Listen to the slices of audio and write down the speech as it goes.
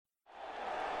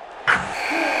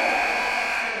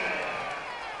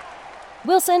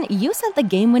Wilson, you sent the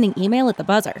game-winning email at the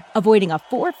buzzer, avoiding a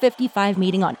 4:55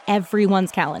 meeting on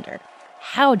everyone's calendar.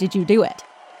 How did you do it?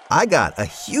 I got a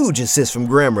huge assist from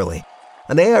Grammarly,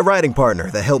 an AI writing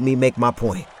partner that helped me make my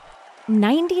point.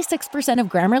 96% of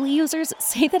Grammarly users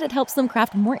say that it helps them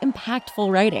craft more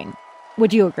impactful writing.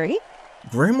 Would you agree?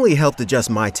 Grammarly helped adjust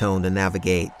my tone to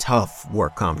navigate tough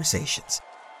work conversations.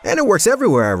 And it works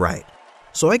everywhere I write,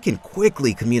 so I can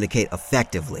quickly communicate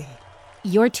effectively.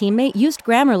 Your teammate used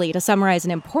Grammarly to summarize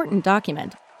an important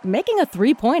document, making a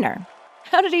 3-pointer.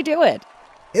 How did he do it?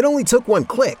 It only took one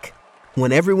click.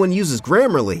 When everyone uses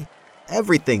Grammarly,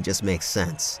 everything just makes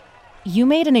sense. You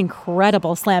made an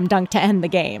incredible slam dunk to end the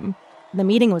game. The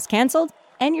meeting was canceled,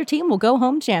 and your team will go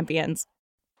home champions.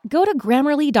 Go to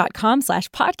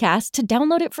Grammarly.com/podcast to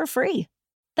download it for free.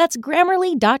 That's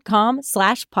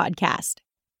Grammarly.com/podcast.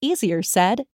 Easier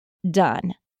said,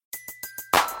 done.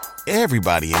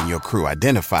 Everybody in your crew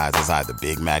identifies as either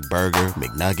Big Mac Burger,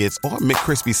 McNuggets, or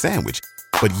McCrispy Sandwich.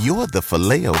 But you're the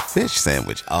Filet-O-Fish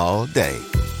Sandwich all day.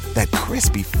 That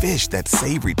crispy fish, that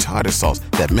savory tartar sauce,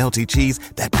 that melty cheese,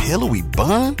 that pillowy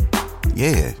bun.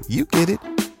 Yeah, you get it.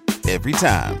 Every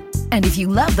time. And if you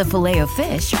love the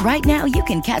Filet-O-Fish, right now you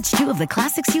can catch 2 of the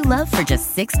classics you love for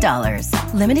just $6.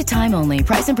 Limited time only.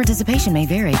 Price and participation may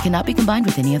vary. Cannot be combined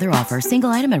with any other offer. Single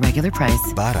item at regular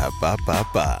price.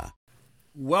 Ba-da-ba-ba-ba.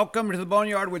 Welcome to the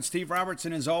Boneyard with Steve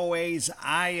Robertson. As always,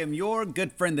 I am your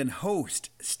good friend and host,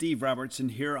 Steve Robertson,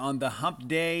 here on the Hump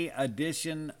Day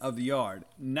edition of the Yard.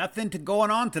 Nothing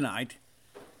going on tonight.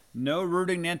 No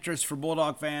rooting interest for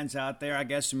Bulldog fans out there, I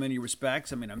guess, in many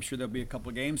respects. I mean, I'm sure there'll be a couple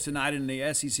of games tonight in the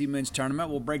SEC men's tournament.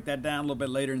 We'll break that down a little bit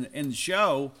later in the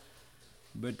show.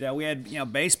 But we had,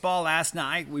 baseball last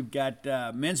night. We've got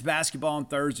men's basketball on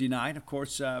Thursday night. Of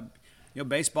course,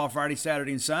 baseball Friday,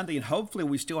 Saturday, and Sunday. And hopefully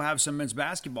we still have some men's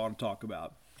basketball to talk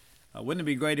about. Wouldn't it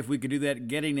be great if we could do that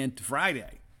getting into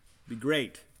Friday? Be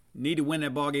great. Need to win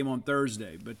that ball game on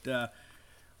Thursday. But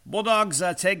Bulldogs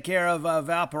take care of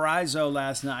Valparaiso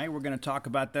last night. We're going to talk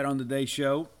about that on today's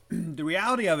show. The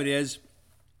reality of it is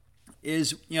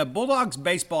Bulldogs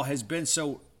baseball has been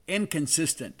so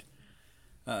inconsistent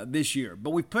this year.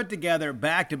 But we've put together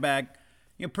back-to-back,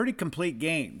 pretty complete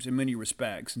games in many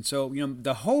respects. And so,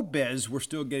 the hope is we're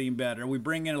still getting better. We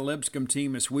bring in a Lipscomb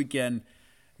team this weekend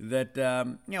that,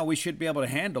 we should be able to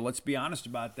handle. Let's be honest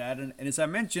about that. And as I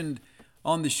mentioned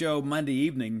on the show Monday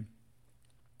evening,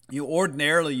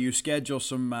 ordinarily you schedule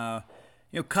some,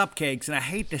 cupcakes. And I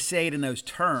hate to say it in those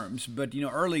terms, but,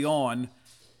 early on,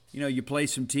 you play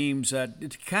some teams to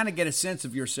kind of get a sense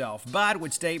of yourself.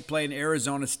 Botwood State playing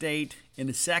Arizona State in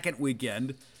the second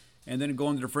weekend, and then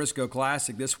going to the Frisco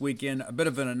Classic this weekend. A bit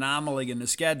of an anomaly in the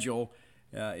schedule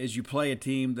as you play a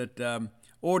team that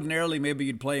ordinarily maybe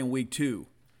you'd play in week 2.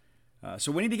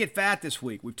 So we need to get fat this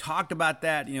week. We've talked about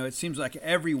that. It seems like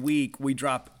every week we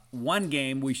drop one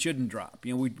game we shouldn't drop.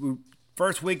 We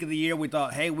first week of the year we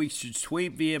thought, hey, we should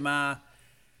sweep VMI.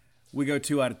 We go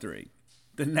 2 out of 3.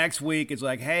 The next week it's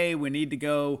like, hey, we need to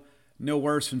go no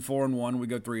worse than 4-1. We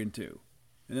go 3-2.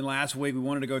 And then last week we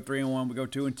wanted to go 3-1. We go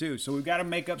 2-2. So we've got to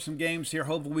make up some games here.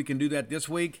 Hopefully we can do that this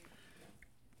week.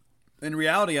 And the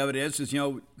reality of it is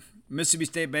Mississippi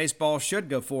State baseball should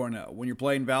go 4-0 when you're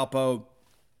playing Valpo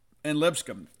and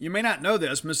Lipscomb. You may not know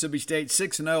this. Mississippi State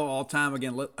 6-0 all-time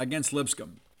against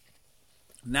Lipscomb.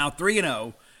 Now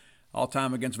 3-0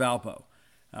 all-time against Valpo.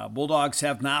 Bulldogs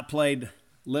have not played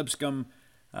Lipscomb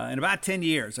in about 10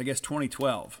 years, I guess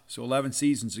 2012. So 11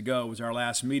 seasons ago was our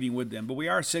last meeting with them. But we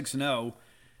are 6-0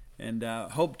 and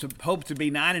hope to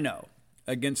be 9-0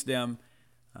 against them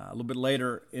a little bit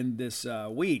later in this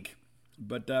week.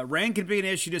 But rain could be an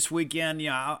issue this weekend.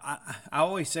 I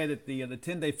always say that the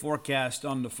 10-day forecast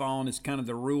on the phone is kind of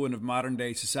the ruin of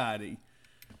modern-day society.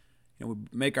 We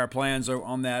make our plans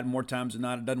on that. More times than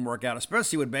not, it doesn't work out,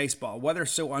 especially with baseball.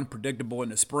 Weather's so unpredictable in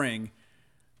the spring.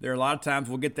 There are a lot of times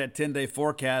we'll get that 10-day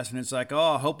forecast, and it's like,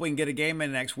 I hope we can get a game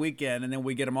in next weekend, and then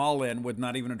we get them all in with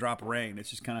not even a drop of rain. It's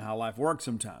just kind of how life works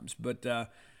sometimes. But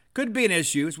could be an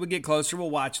issue. As we get closer, we'll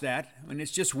watch that.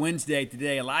 It's just Wednesday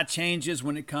today. A lot changes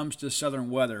when it comes to southern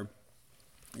weather,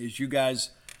 as you guys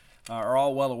are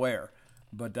all well aware.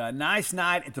 But nice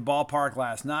night at the ballpark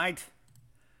last night.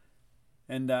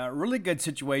 And really good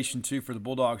situation, too, for the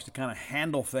Bulldogs to kind of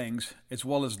handle things as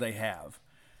well as they have.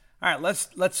 All right, let's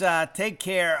take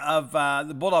care of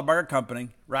the Bulldog Burger Company,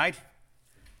 right?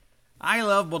 I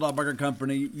love Bulldog Burger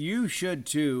Company. You should,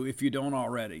 too, if you don't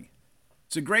already.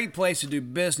 It's a great place to do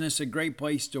business, a great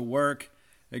place to work,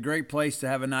 a great place to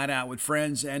have a night out with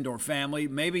friends and or family.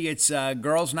 Maybe it's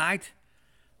girls' night.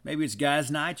 Maybe it's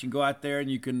guys' night. You can go out there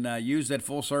and you can use that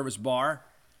full-service bar,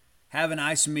 have a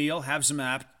nice meal, have some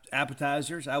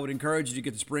appetizers. I would encourage you to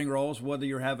get the spring rolls, whether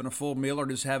you're having a full meal or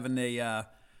just having a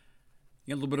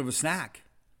little bit of a snack.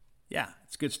 Yeah,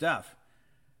 it's good stuff.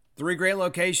 3 great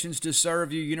locations to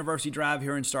serve you. University Drive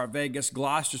here in Star Vegas,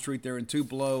 Gloucester Street there in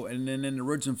Tupelo, and then in the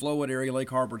Ridge and Flowwood area, Lake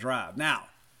Harbor Drive. Now,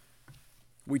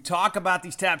 we talk about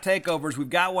these tap takeovers. We've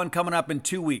got one coming up in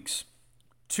 2 weeks.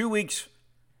 2 weeks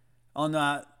on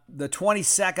the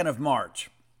 22nd of March.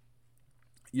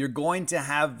 You're going to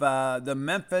have the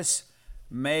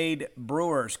Memphis-made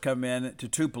brewers come in to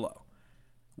Tupelo.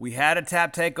 We had a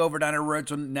tap takeover down at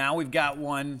Richmond. Now we've got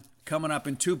one coming up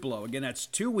in Tupelo. Again, that's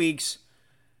 2 weeks.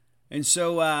 And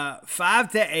so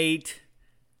 5 to 8,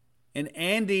 and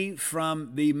Andy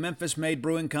from the Memphis-made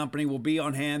brewing company will be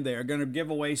on hand there. Going to give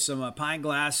away some pint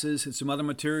glasses and some other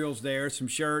materials there, some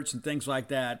shirts and things like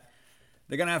that.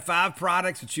 They're going to have 5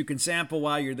 products that you can sample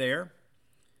while you're there.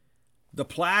 The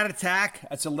Plaid Attack,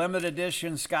 that's a limited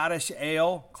edition Scottish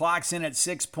ale, clocks in at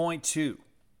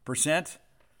 6.2%.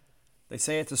 They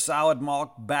say it's a solid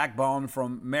malt backbone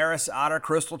from Maris Otter,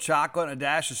 Crystal Chocolate, and a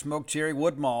dash of smoked cherry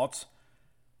wood malts.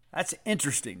 That's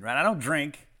interesting, right? I don't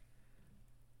drink,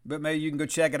 but maybe you can go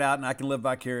check it out and I can live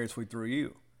vicariously through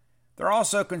you. They're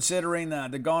also considering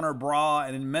the Goner Bra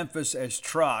and in Memphis as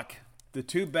Truck. The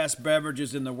 2 best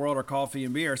beverages in the world are coffee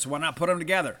and beer, so why not put them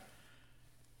together?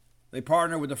 They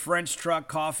partner with the French Truck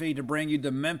Coffee to bring you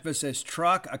the Memphis as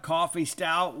Truck, a coffee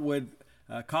stout with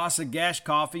Casa Gesh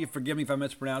coffee. Forgive me if I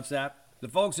mispronounced that. The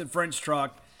folks at French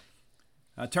Truck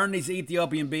turned these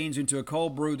Ethiopian beans into a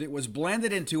cold brew that was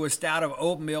blended into a stout of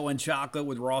oatmeal and chocolate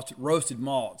with roasted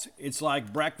malts. It's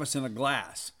like breakfast in a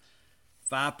glass,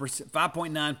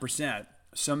 5.9%.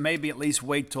 So maybe at least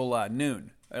wait till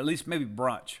noon, at least maybe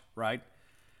brunch, right?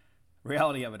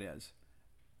 Reality of it is.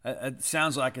 It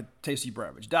sounds like a tasty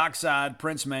beverage. Dockside,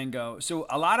 Prince Mango. So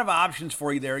a lot of options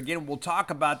for you there. Again, we'll talk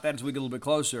about that as we get a little bit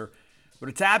closer. But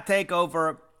a tap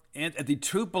takeover at the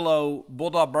Tupelo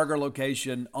Bulldog Burger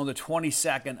location on the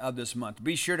 22nd of this month.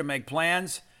 Be sure to make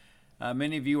plans.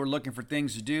 Many of you are looking for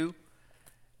things to do.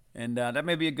 And that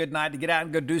may be a good night to get out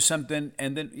and go do something.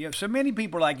 And then, so many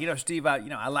people are like, Steve,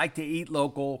 I like to eat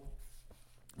local.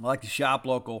 I like to shop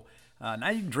local.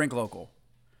 Now you can drink local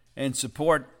and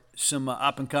support some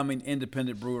up-and-coming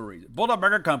independent breweries. Bulldog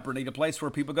Burger Company, the place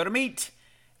where people go to meet.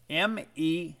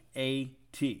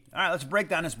 M-E-A-T. All right, let's break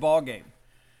down this ball game.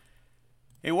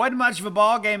 It wasn't much of a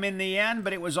ball game in the end,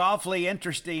 but it was awfully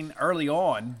interesting early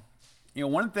on.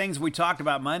 One of the things we talked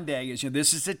about Monday is,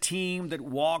 this is a team that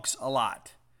walks a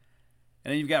lot.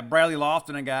 And then you've got Bradley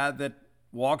Lofton, a guy that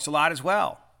walks a lot as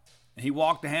well. And he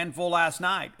walked a handful last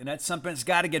night, and that's something that's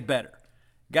got to get better.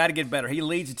 Got to get better. He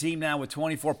leads the team now with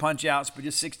 24 punch-outs, but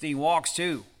just 16 walks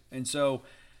too. And so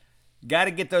got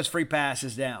to get those free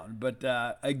passes down. But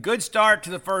a good start to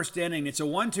the first inning. It's a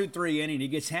 1-2-3 inning. He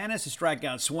gets Hannes to strike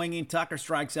out swinging. Tucker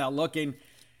strikes out looking.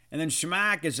 And then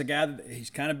Schmack is a guy that he's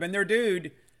kind of been their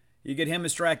dude. You get him to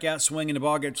strike out swinging. The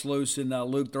ball gets loose, and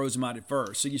Luke throws him out at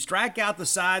first. So you strike out the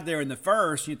side there in the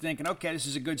first. You're thinking, okay, this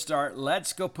is a good start.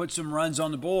 Let's go put some runs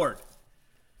on the board.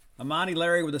 Amani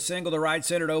Larry with a single to right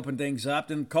center to open things up.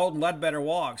 Then Colton Ledbetter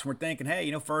walks. We're thinking,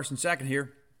 hey, first and second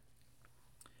here.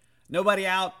 Nobody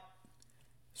out.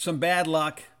 Some bad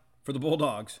luck for the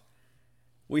Bulldogs.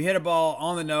 We hit a ball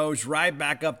on the nose, right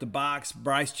back up the box.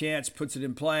 Bryce Chance puts it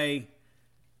in play.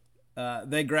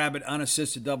 They grab it,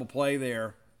 unassisted double play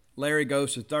there. Larry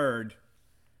goes to third.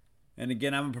 And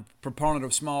again, I'm a proponent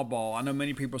of small ball. I know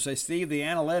many people say, Steve, the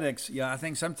analytics, I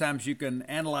think sometimes you can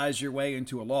analyze your way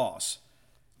into a loss.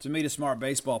 To me, the smart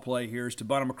baseball play here is to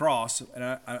bunt them across.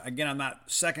 And again, I'm not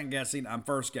second guessing. I'm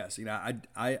first guessing.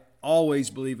 I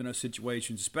always believe in those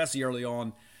situations, especially early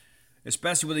on,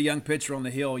 especially with a young pitcher on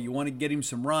the hill. You want to get him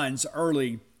some runs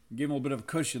early, give him a little bit of a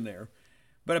cushion there.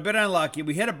 But a bit unlucky.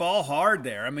 We hit a ball hard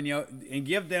there. And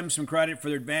give them some credit for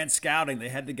their advanced scouting. They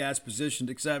had the guys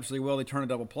positioned exceptionally well. They turned a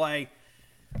double play.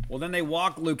 Well, then they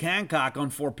walked Luke Hancock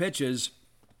on 4 pitches.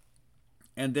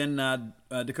 And then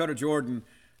Dakota Jordan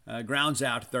grounds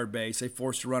out to third base. They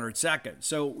forced a runner at second.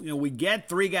 So, we get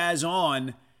 3 guys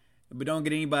on, but don't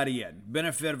get anybody in.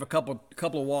 Benefit of a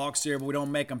couple of walks there, but we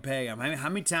don't make them pay. How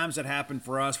many times that happened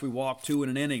for us? We walk 2 in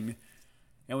an inning,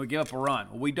 and we give up a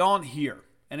run. Well, we don't here.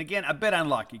 And again, a bit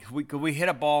unlucky. Could we hit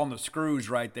a ball on the screws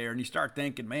right there, and you start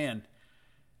thinking, man,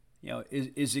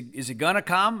 is it going to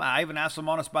come? I even asked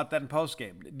Lamonis about that in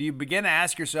postgame. Do you begin to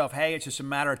ask yourself, hey, it's just a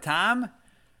matter of time?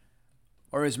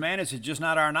 Or is it just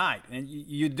not our night? And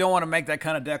you don't want to make that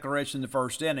kind of declaration in the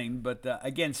first inning. But,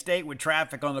 again, State with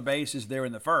traffic on the bases there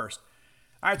in the first.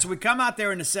 All right, so we come out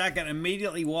there in the second,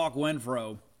 immediately walk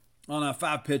Renfro on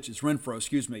 5 pitches.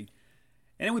 And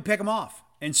then we pick him off.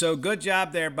 And so good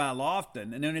job there by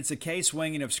Lofton. And then it's a K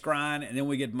swinging of Scrine, and then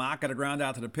we get Maka to ground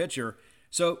out to the pitcher.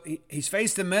 So he's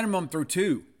faced the minimum through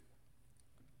 2.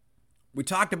 We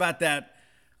talked about that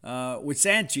with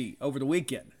Sanchi over the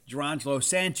weekend. Gerangelo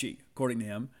Sanchi, according to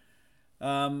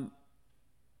him.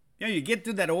 You get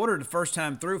through that order the first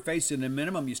time through, facing the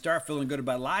minimum, you start feeling good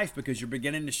about life because you're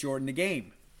beginning to shorten the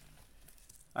game.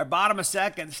 Our bottom of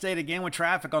second, State again with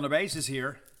traffic on the bases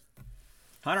here.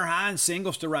 Hunter Hines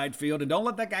singles to right field, and don't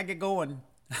let that guy get going.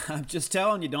 I'm just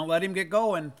telling you, don't let him get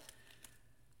going.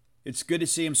 It's good to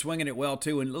see him swinging it well,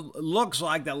 too, and it looks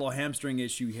like that little hamstring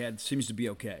issue he had seems to be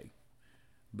okay.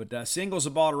 But singles the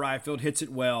ball to right field, hits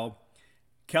it well.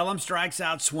 Kellum strikes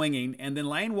out swinging, and then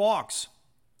Lane walks.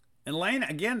 And Lane,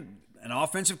 again, an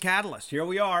offensive catalyst. Here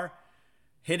we are,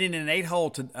 hitting an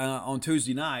 8-hole on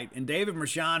Tuesday night. And David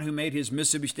Mershon, who made his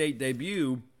Mississippi State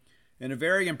debut, and a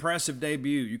very impressive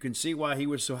debut. You can see why he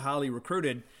was so highly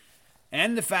recruited.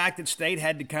 And the fact that State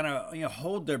had to kind of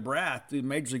hold their breath through the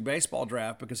Major League Baseball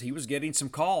draft because he was getting some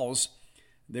calls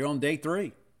there on day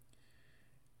 3.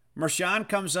 Mershon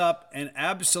comes up and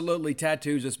absolutely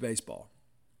tattoos this baseball.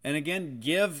 And again,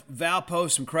 give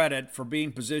Valpo some credit for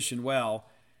being positioned well.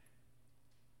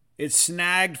 It's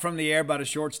snagged from the air by the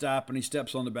shortstop, and he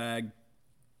steps on the bag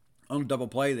on a double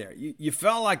play there. You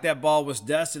felt like that ball was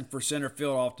destined for center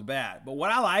field off the bat. But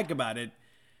what I like about it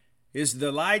is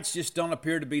the lights just don't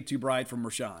appear to be too bright for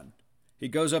Mershon. He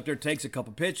goes up there, takes a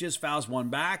couple pitches, fouls one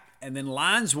back, and then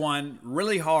lines one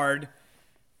really hard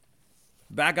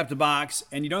back up the box,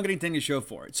 and you don't get anything to show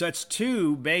for it. So it's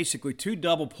basically two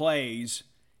double plays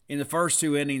in the first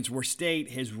 2 innings where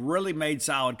State has really made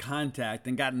solid contact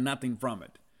and gotten nothing from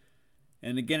it.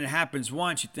 And again, it happens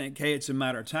once, you think, hey, it's a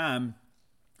matter of time.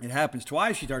 It happens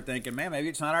twice, you start thinking, man, maybe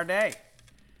it's not our day.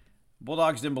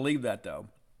 Bulldogs didn't believe that, though.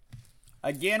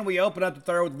 Again, we open up the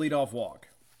third with a leadoff walk.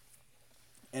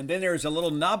 And then there's a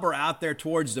little nubber out there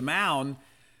towards the mound.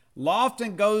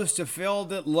 Lofton goes to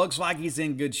field it, looks like he's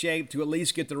in good shape to at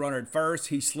least get the runner at first.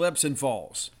 He slips and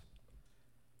falls.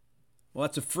 Well,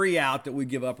 that's a free out that we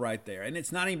give up right there. And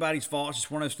it's not anybody's fault. It's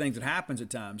just one of those things that happens at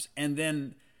times. And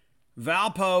then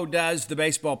Valpo does the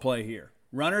baseball play here.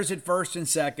 Runners at first and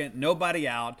second, nobody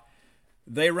out.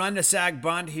 They run the sack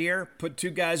bunt here, put 2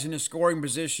 guys in a scoring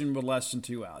position with less than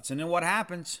 2 outs. And then what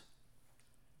happens?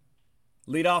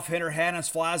 Leadoff hitter Hannes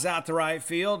flies out to right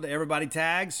field. Everybody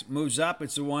tags, moves up.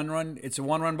 It's a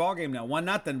one-run ball game now.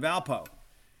 1-0 Valpo.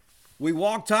 We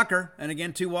walk Tucker, and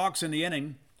again 2 walks in the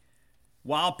inning.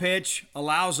 Wild pitch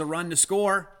allows a run to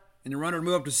score, and the runner to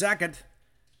move up to second.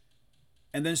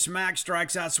 And then Smack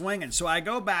strikes out swinging. So I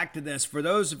go back to this. For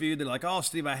those of you that are like, oh,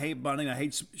 Steve, I hate bunting, I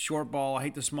hate short ball, I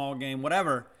hate the small game,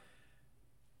 whatever.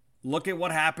 Look at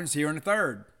what happens here in the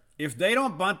third. If they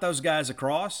don't bunt those guys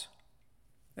across,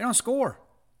 they don't score.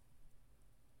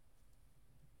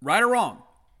 Right or wrong?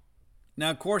 Now,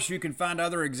 of course, you can find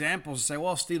other examples and say,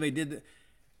 well, Steve, they did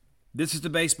This is the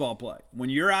baseball play. When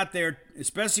you're out there,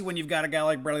 especially when you've got a guy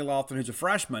like Bradley Lofton who's a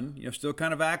freshman, still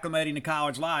kind of acclimating to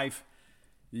college life,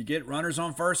 you get runners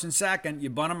on first and second, you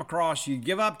bunt them across, you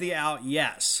give up the out,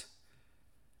 yes.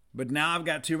 But now I've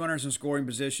got 2 runners in scoring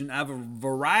position. I have a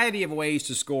variety of ways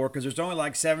to score because there's only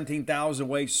like 17,000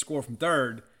 ways to score from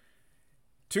third.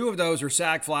 2 of those are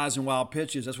sac flies and wild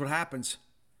pitches. That's what happens.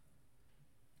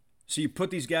 So you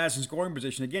put these guys in scoring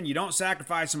position. Again, you don't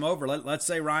sacrifice them over. Let's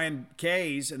say Ryan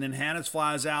K's and then Hannes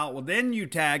flies out. Well, then you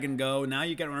tag and go. Now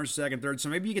you get runners second, third. So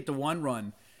maybe you get the 1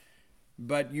 run.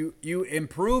 But you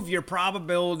improve your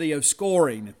probability of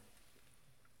scoring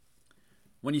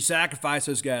when you sacrifice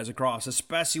those guys across,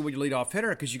 especially when you lead off hitter,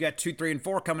 because you got 2, 3, and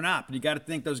 4 coming up. And you got to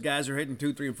think those guys are hitting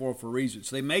 2, 3, and 4 for a reason.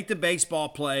 So they make the baseball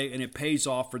play, and it pays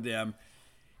off for them.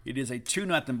 It is a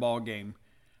 2-0 ball game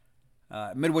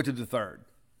midway through the third.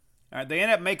 All right, they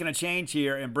end up making a change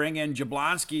here and bring in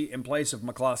Jablonski in place of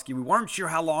McCluskey. We weren't sure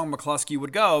how long McCluskey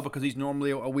would go because he's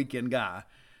normally a weekend guy.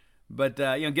 But,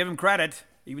 give him credit.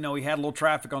 Even though he had a little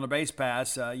traffic on the base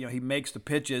pass, he makes the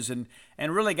pitches and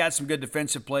really got some good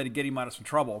defensive play to get him out of some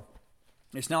trouble.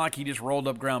 It's not like he just rolled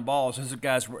up ground balls.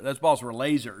 Those balls were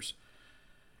lasers.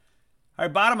 All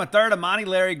right, bottom of third, Amani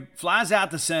Larry flies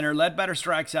out to center. Ledbetter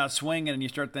strikes out swinging, and you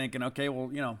start thinking, okay, well,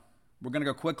 we're going to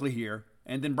go quickly here.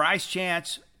 And then Bryce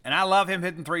Chance, and I love him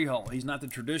hitting 3-hole. He's not the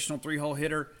traditional 3-hole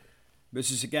hitter.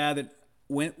 This is a guy that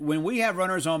when we have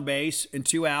runners on base and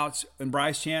 2 outs and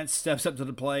Bryce Chance steps up to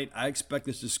the plate, I expect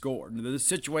us to score. Now, the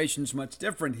situation's much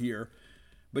different here,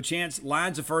 but Chance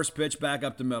lines the first pitch back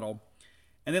up the middle.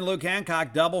 And then Luke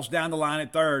Hancock doubles down the line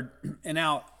at third. And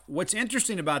now, what's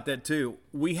interesting about that, too,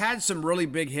 we had some really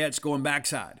big hits going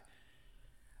backside.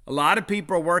 A lot of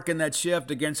people are working that shift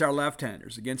against our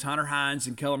left-handers, against Hunter Hines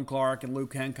and Kellum Clark and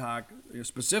Luke Hancock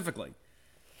specifically.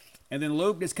 And then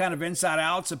Luke is kind of inside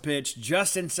outs a pitch,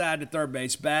 just inside the third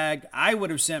base bag. I would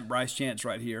have sent Bryce Chance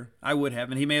right here. I would have,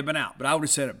 and he may have been out, but I would have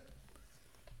sent him.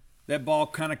 That ball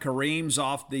kind of careens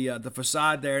off the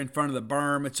facade there in front of the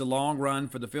berm. It's a long run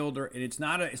for the fielder, and it's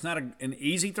not an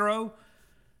easy throw,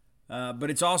 but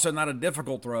it's also not a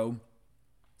difficult throw.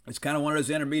 It's kind of one of those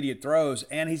intermediate throws,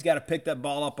 and he's got to pick that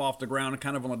ball up off the ground and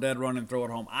kind of on a dead run and throw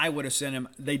it home. I would have sent him.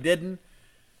 They didn't.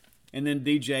 And then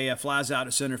DJ flies out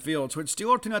to center field. So it's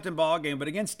still a 2-0 ball game, but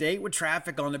again, State with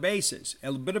traffic on the bases.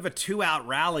 A bit of a 2-out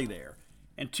rally there.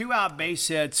 And 2-out base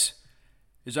hits,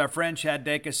 as our friend Chad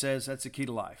Dacus says, that's the key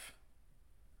to life.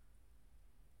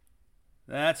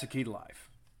 That's the key to life.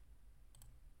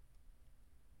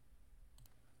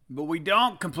 But we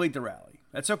don't complete the rally.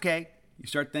 That's okay. You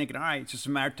start thinking, all right, it's just a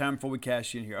matter of time before we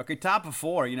cash in here. Okay, top of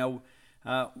 4,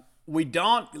 we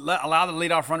don't allow the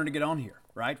leadoff runner to get on here.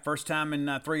 Right? First time in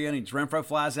 3 innings. Renfroe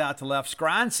flies out to left.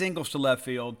 Scrine singles to left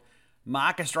field.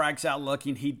 Micah strikes out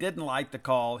looking. He didn't like the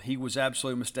call. He was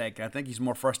absolutely mistaken. I think he's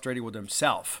more frustrated with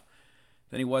himself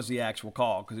than he was the actual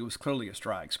call because it was clearly a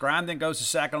strike. Scrine then goes to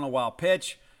second on a wild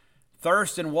pitch.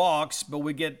 Thurston walks, but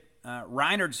we get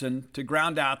Reinertson to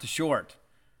ground out to short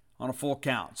on a full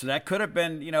count. So that could have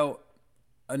been,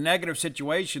 a negative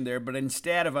situation there, but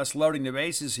instead of us loading the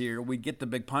bases here, we get the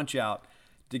big punch out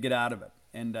to get out of it.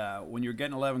 And when you're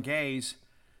getting 11 Ks,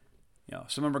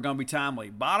 some of them are going to be timely.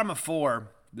 Bottom of 4,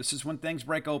 this is when things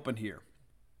break open here.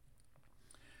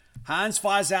 Hines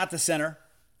flies out to center,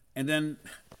 and then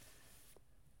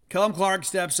Kellum Clark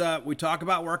steps up. We talk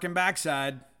about working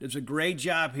backside. Does a great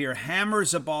job here.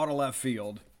 Hammers the ball to left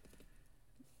field.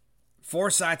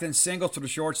 Forsythe then singles to the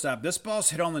shortstop. This ball's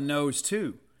hit on the nose,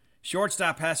 too.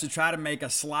 Shortstop has to try to make a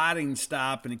sliding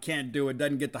stop, and he can't do it.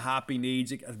 Doesn't get the hop he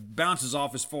needs. It bounces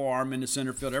off his forearm into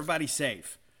center field. Everybody's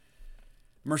safe.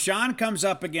 Mershon comes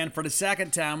up again for the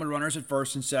second time with runners at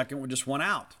first and second with just 1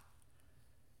 out.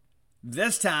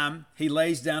 This time, he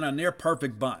lays down a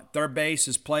near-perfect bunt. Third base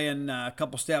is playing a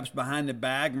couple steps behind the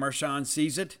bag. Mershon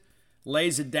sees it,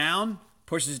 lays it down,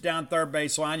 pushes down third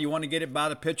base line. You want to get it by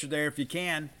the pitcher there if you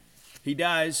can. He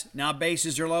does. Now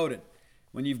bases are loaded.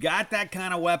 When you've got that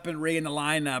kind of weaponry in the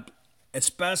lineup,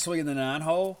 especially in the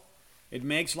 9-hole, it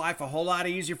makes life a whole lot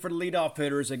easier for the leadoff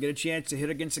hitters. They get a chance to hit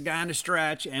against a guy in the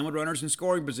stretch and with runners in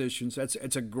scoring positions.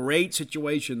 It's a great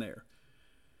situation there.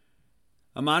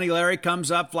 Amani Larry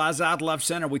comes up, flies out to left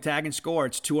center. We tag and score.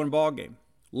 It's a 2-1 ball game.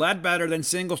 Ledbetter then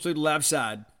singles to the left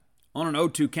side on an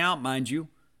 0-2 count, mind you.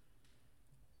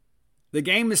 The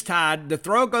game is tied. The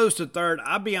throw goes to third.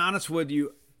 I'll be honest with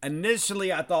you.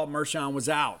 Initially, I thought Mershon was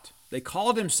out. They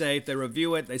called him safe. They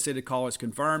review it. They say the call is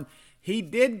confirmed. He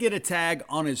did get a tag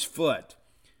on his foot,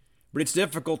 but it's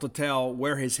difficult to tell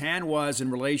where his hand was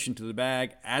in relation to the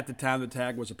bag at the time the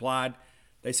tag was applied.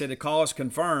 They say the call is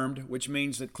confirmed, which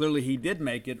means that clearly he did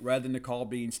make it rather than the call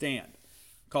being stood.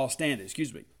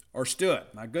 Or stood.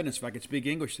 My goodness, if I could speak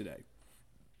English today.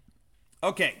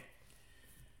 Okay.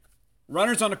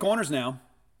 Runners on the corners now.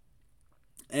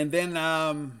 And then,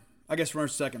 I guess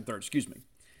runners second, third,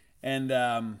 And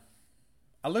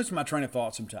I lose my train of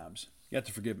thought sometimes. You have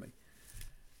to forgive me.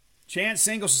 Chance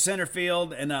singles to center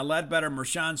field, and Ledbetter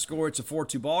Mershon score. It's a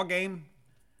 4-2 ball game.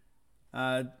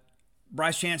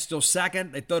 Bryce Chance still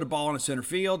second. They throw the ball in the center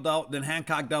field. Then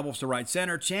Hancock doubles to right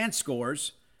center. Chance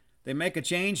scores. They make a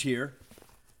change here.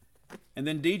 And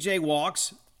then DJ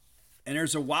walks, and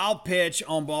there's a wild pitch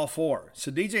on ball 4.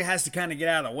 So DJ has to kind of get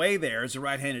out of the way there as a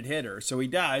right-handed hitter. So he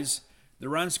does. The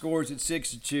run scores at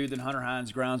 6-2. Then Hunter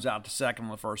Hines grounds out to second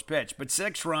on the first pitch. But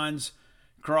 6 runs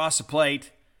across the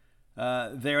plate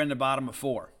there in the bottom of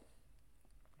 4.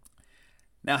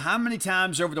 Now, how many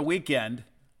times over the weekend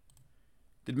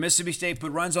did Mississippi State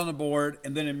put runs on the board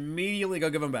and then immediately go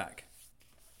give them back?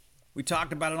 We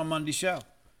talked about it on Monday's show.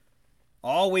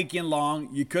 All weekend long,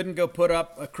 you couldn't go put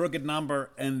up a crooked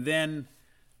number and then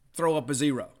throw up a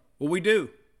 0. Well, we do.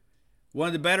 One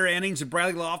of the better innings of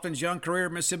Bradley Lofton's young career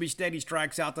at Mississippi State, he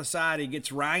strikes out the side. He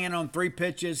gets Ryan on 3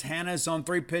 pitches, Hanna's on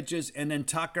 3 pitches, and then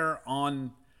Tucker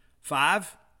on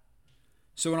 5.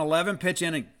 So an 11-pitch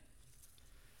inning.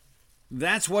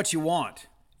 That's what you want.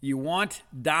 You want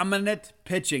dominant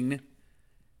pitching,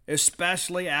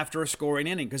 especially after a scoring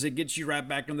inning, because it gets you right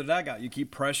back in the dugout. You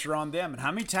keep pressure on them. And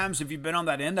how many times have you been on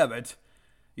that end of it?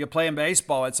 You're playing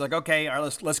baseball. It's like, okay, all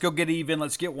right, let's go get even.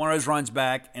 Let's get one of those runs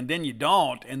back. And then you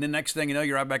don't. And then next thing you know,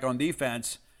 you're right back on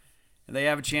defense. And they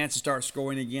have a chance to start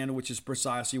scoring again, which is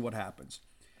precisely what happens.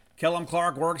 Kellum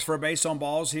Clark works for a base on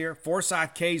balls here.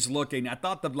 Forsythe K's looking. I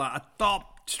thought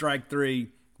strike 3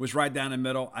 was right down the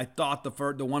middle. I thought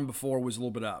the one before was a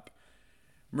little bit up.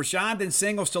 Mershon then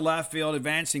singles to left field,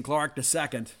 advancing Clark to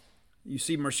second. You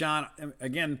see Mershon,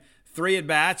 again, 3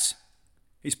 at-bats.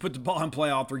 He's put the ball in play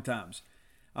all 3 times.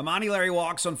 Amani Larry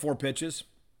walks on 4 pitches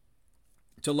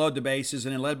to load the bases,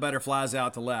 and then Ledbetter flies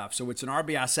out to left. So it's an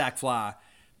RBI sac fly,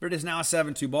 but it is now a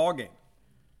 7-2 ball game.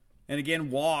 And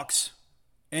again, walks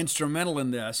instrumental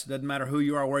in this. Doesn't matter who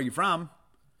you are, where you're from.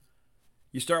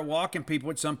 You start walking people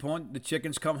at some point, the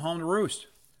chickens come home to roost.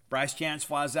 Bryce Chance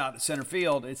flies out to center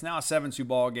field. It's now a 7-2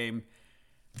 ball game.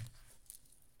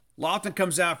 Lofton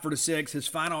comes out for the 6th, his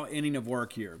final inning of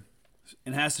work here,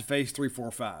 and has to face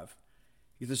 3-4-5.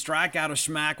 He's a strikeout of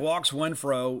Schmack, walks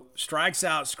Winfro, strikes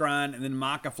out Scrine, and then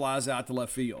Maka flies out to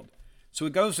left field. So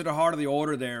he goes to the heart of the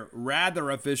order there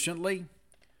rather efficiently.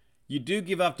 You do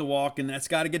give up the walk, and that's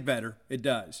got to get better. It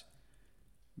does.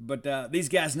 But these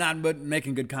guys not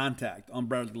making good contact on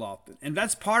Bradley Lofton. And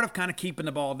that's part of kind of keeping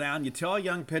the ball down. You tell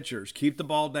young pitchers, keep the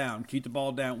ball down, keep the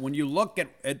ball down. When you look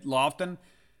at Lofton,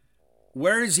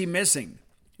 where is he missing?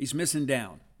 He's missing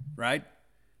down, right?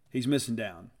 He's missing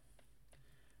down.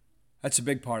 That's a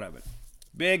big part of it.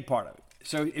 Big part of it.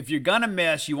 So if you're going to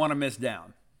miss, you want to miss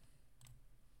down.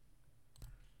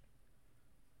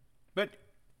 But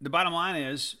the bottom line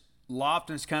is,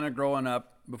 Lofton's kind of growing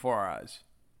up before our eyes.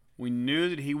 We knew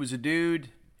that he was a dude.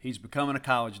 He's becoming a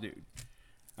college dude.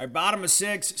 Our bottom of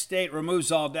 6, State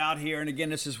removes all doubt here. And again,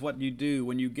 this is what you do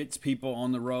when you get people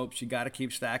on the ropes. You got to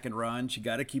keep stacking runs. You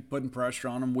got to keep putting pressure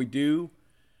on them. We do.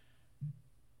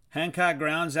 Hancock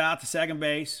grounds out to second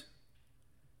base.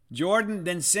 Jordan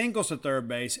then singles to third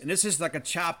base. And this is like a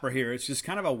chopper here. It's just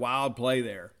kind of a wild play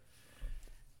there.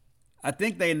 I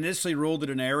think they initially ruled it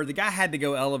an error. The guy had to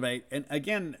go elevate. And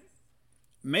again,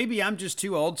 maybe I'm just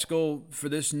too old school for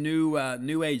this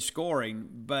new age scoring.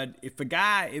 But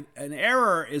an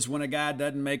error is when a guy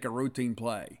doesn't make a routine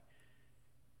play.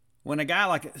 When a guy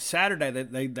like Saturday,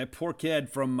 that poor kid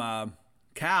from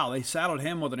Cal, they saddled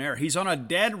him with an error. He's on a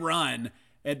dead run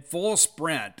at full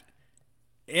sprint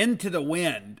into the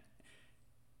wind,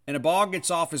 and a ball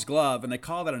gets off his glove, and they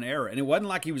call that an error. And it wasn't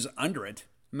like he was under it.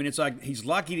 I mean, it's like he's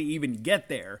lucky to even get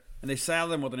there, and they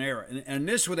saddled him with an error. And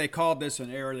this is where they called this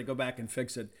an error. They go back and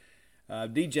fix it.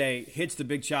 DJ hits the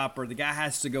big chopper. The guy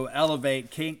has to go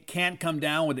elevate, can't come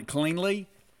down with it cleanly.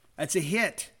 That's a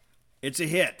hit. It's a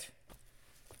hit.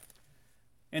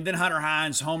 And then Hunter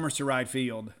Hines homers to right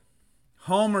field.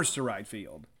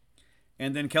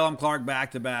 And then Kellum Clark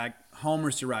back-to-back,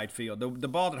 homers to right field. The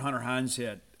ball that Hunter Hines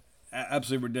hit,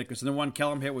 absolutely ridiculous. And the one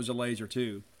Kellum hit was a laser,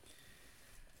 too.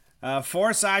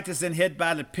 Forsythe is then hit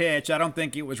by the pitch. I don't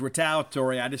think it was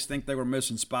retaliatory. I just think they were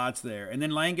missing spots there. And then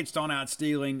Lane gets thrown out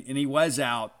stealing, and he was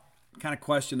out. Kind of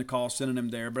questioned the call sending him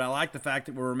there. But I like the fact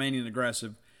that we're remaining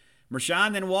aggressive.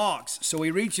 Mershon then walks, so he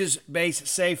reaches base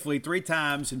safely 3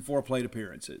 times in 4 plate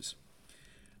appearances.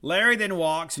 Larry then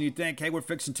walks, and you think, hey, we're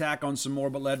fixing tack on some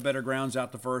more, but Ledbetter grounds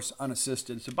out the first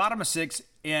unassisted. So bottom of 6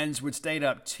 ends with State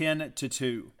up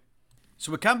 10-2.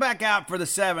 So we come back out for the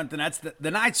 7th, and that's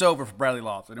the night's over for Bradley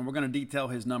Lofton, and we're going to detail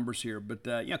his numbers here.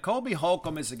 But, Colby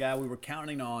Holcomb is a guy we were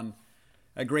counting on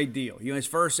a great deal. His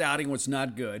first outing was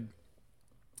not good.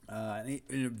 A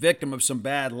victim of some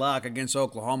bad luck against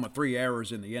Oklahoma, 3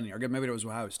 errors in the inning. Or maybe it was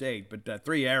Ohio State, but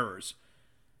 3 errors.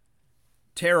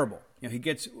 Terrible.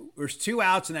 There's 2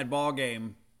 outs in that ball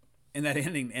game in that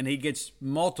inning, and he gets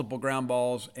multiple ground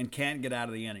balls and can't get out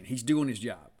of the inning. He's doing his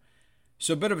job.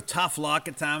 So a bit of a tough luck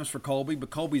at times for Colby, but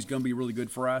Colby's going to be really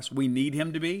good for us. We need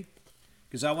him to be,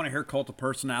 because I want to hear cult of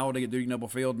personality at Duke Noble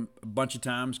Field a bunch of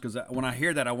times, because when I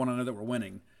hear that, I want to know that we're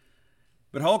winning.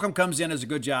 But Holcomb comes in as a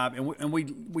good job, and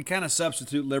we kind of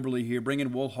substitute liberally here, bring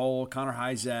in Will Hull, Connor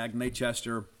Hyzak, Nate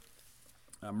Chester.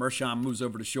 Mershon moves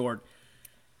over to short.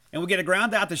 And we get a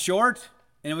ground out to short,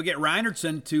 and we get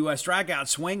Reinertson to strike out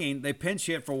swinging. They pinch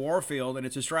hit for Warfield, and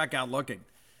it's a strikeout looking.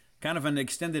 Kind of an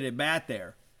extended at bat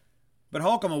there. But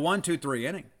Holcomb, a 1-2-3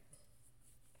 inning.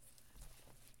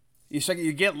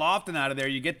 You get Lofton out of there.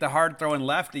 You get the hard-throwing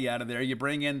lefty out of there. You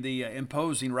bring in the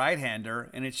imposing right-hander,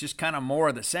 and it's just kind of more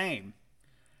of the same.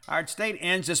 All right, State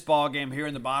ends this ball game here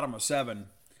in the bottom of 7.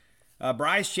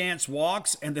 Bryce Chance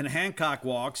walks, and then Hancock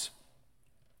walks.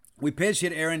 We pitch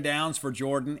hit Aaron Downs for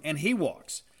Jordan, and he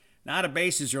walks. Now the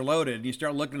bases are loaded, and you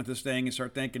start looking at this thing and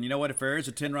start thinking, you know what, if there is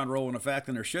a 10-run rule in effect,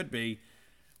 and there should be,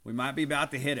 we might be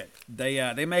about to hit it.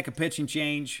 They make a pitching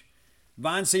change.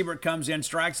 Von Siebert comes in,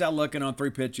 strikes out looking on 3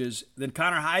 pitches. Then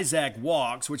Connor Hyzak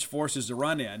walks, which forces the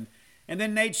run in. And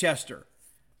then Nate Chester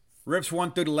rips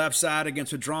one through the left side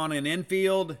against a drawn-in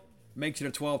infield, makes it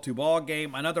a 12-2 ball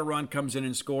game. Another run comes in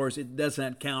and scores. It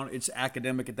doesn't count. It's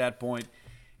academic at that point.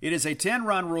 It is a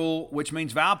 10-run rule, which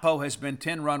means Valpo has been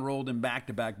 10-run ruled in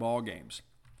back-to-back ball games.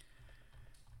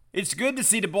 It's good to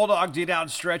see the Bulldogs get out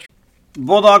and stretch.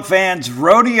 Bulldog fans,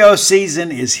 rodeo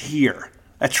season is here.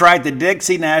 That's right, the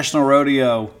Dixie National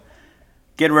Rodeo.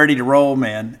 Get ready to roll,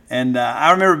 man. And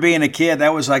I remember being a kid,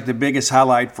 that was like the biggest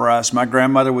highlight for us. My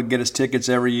grandmother would get us tickets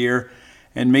every year,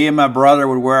 and me and my brother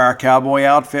would wear our cowboy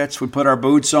outfits. We'd put our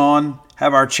boots on,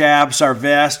 have our chaps, our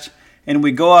vest, and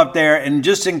we'd go up there, and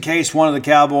just in case one of the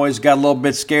cowboys got a little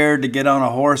bit scared to get on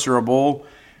a horse or a bull,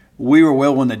 we were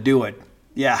willing to do it.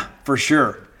 Yeah, for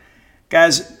sure.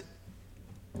 Guys,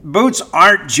 boots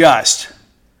aren't just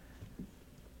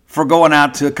for going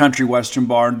out to a country western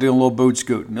bar and doing a little boot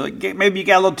scooting. Maybe you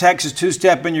got a little Texas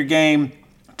two-step in your game.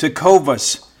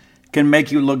 Tecovas can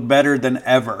make you look better than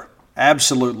ever.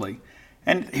 Absolutely.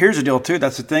 And here's the deal, too.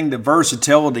 That's the thing, the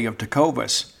versatility of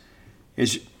Tecovas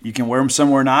is you can wear them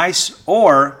somewhere nice,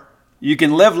 or you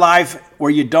can live life where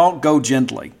you don't go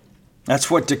gently. That's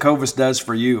what Tecovas does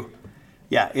for you.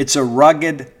 Yeah, it's a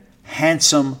rugged,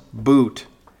 handsome boot.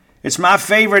 It's my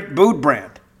favorite boot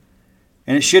brand,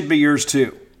 and it should be yours,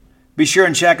 too. Be sure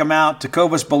and check them out.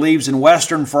 Tecovas believes in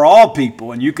Western for all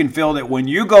people, and you can feel that when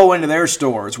you go into their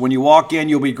stores. When you walk in,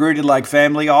 you'll be greeted like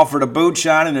family, offered a boot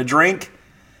shine and a drink,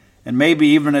 and maybe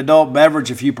even an adult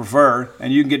beverage if you prefer,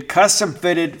 and you can get custom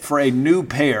fitted for a new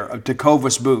pair of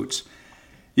Tecovas boots.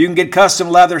 You can get custom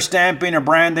leather stamping or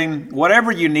branding,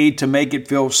 whatever you need to make it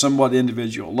feel somewhat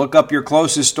individual. Look up your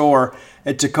closest store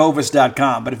at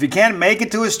tecovas.com. But if you can't make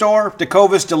it to a store,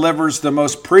 Tecovas delivers the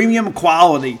most premium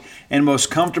quality and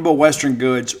most comfortable Western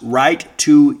goods right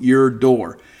to your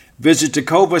door. Visit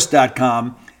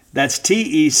tecovas.com. That's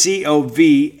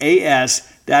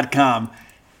TECOVAS.com.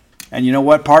 And you know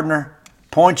what, partner?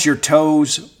 Point your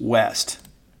toes west.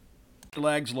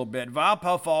 Legs a little bit.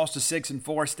 Valpo falls to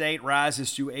 6-4. State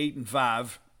rises to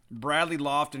 8-5. Bradley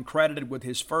Lofton credited with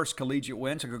his first collegiate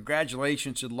win, so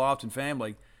congratulations to the Lofton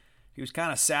family. He was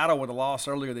kind of saddled with a loss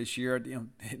earlier this year.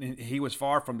 He was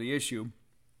far from the issue.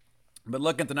 But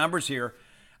look at the numbers here.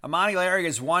 Amani Larry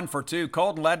is 1 for 2.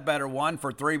 Colton Ledbetter 1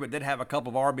 for 3, but did have a couple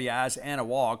of RBIs and a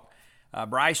walk.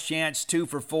 Bryce Chance 2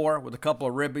 for 4 with a couple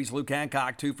of ribbies. Luke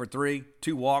Hancock 2 for 3.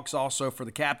 2 walks also for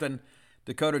the captain.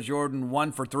 Dakota Jordan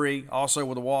 1 for 3, also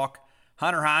with a walk.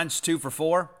 Hunter Hines 2 for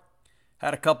 4.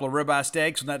 Had a couple of ribeye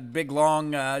steaks with that big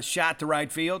long shot to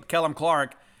right field. Kellum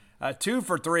Clark 2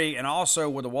 for 3 and also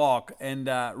with a walk. And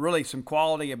really some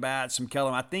quality at bats from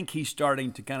Kellum. I think he's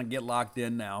starting to kind of get locked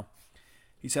in now.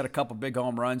 He's had a couple big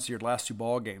home runs here the last 2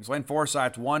 ball games. Lane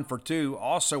Forsythe 1 for 2,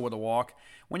 also with a walk.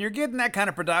 When you're getting that kind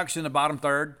of production in the bottom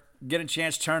third, get a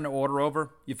chance to turn the order over,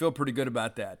 you feel pretty good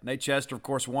about that. Nate Chester, of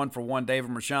course, 1 for 1.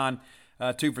 David Mershon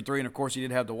 2 for 3, and of course he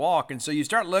did have the walk. And so you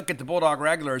start looking at the Bulldog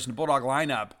regulars and the Bulldog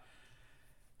lineup.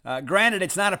 Granted,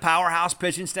 it's not a powerhouse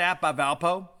pitching staff by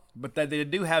Valpo, but they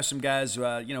do have some guys,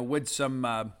 with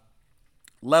some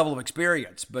level of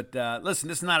experience. But listen,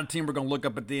 this is not a team we're going to look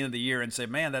up at the end of the year and say,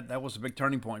 man, that was a big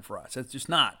turning point for us. It's just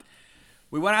not.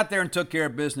 We went out there and took care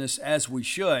of business as we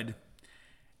should.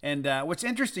 And what's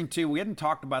interesting, too, we hadn't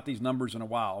talked about these numbers in a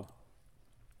while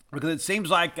because it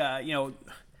seems like,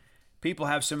 people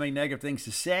have so many negative things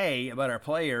to say about our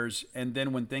players, and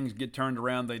then when things get turned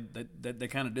around, they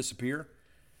kind of disappear.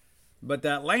 But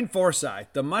Lane Forsythe,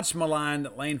 the much maligned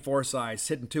Lane Forsythe, is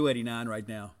hitting 289 right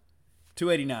now.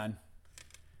 289.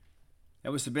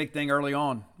 That was the big thing early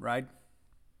on, right?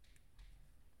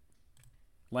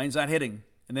 Lane's not hitting.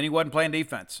 And then he wasn't playing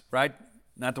defense, right?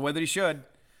 Not the way that he should.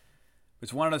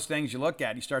 It's one of those things you look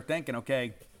at, you start thinking,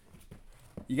 okay,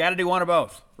 you got to do one of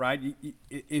both, right?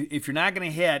 If you're not going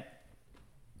to hit,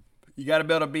 you got to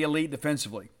be able to be elite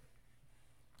defensively.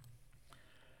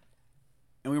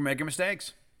 And we were making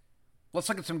mistakes. Let's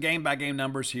look at some game-by-game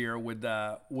numbers here with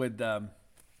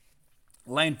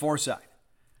Lane Forsythe.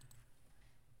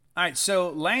 All right,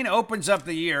 so Lane opens up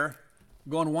the year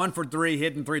going 1 for 3,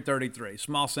 hitting 333.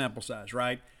 Small sample size,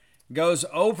 right? Goes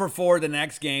 0 for 4 the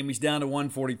next game. He's down to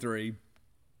 143.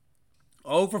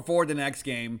 0 for 4 the next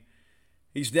game.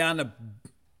 He's down to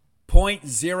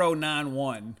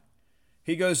 .091.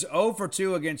 He goes 0 for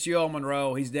 2 against UL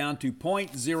Monroe. He's down to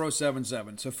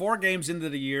 .077. So 4 games into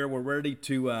the year, we're ready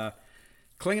to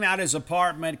clean out his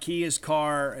apartment, key his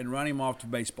car, and run him off to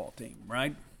the baseball team,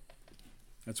 right?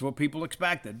 That's what people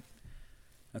expected.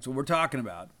 That's what we're talking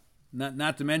about.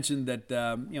 Not to mention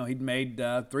that, he'd made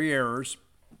 3 errors.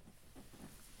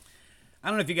 I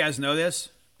don't know if you guys know this.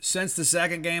 Since the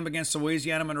second game against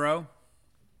Louisiana Monroe,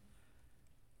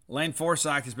 Lane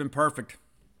Forsythe has been perfect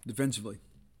defensively.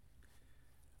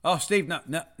 Oh, Steve,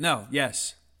 no,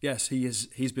 yes,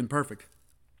 he's been perfect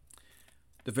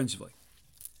defensively.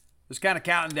 Just kind of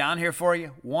counting down here for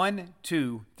you. 1,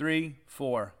 2, 3,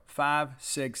 4, 5,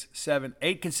 6, 7,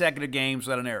 8 consecutive games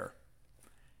without an error.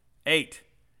 8.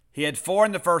 He had 4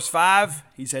 in the first 5.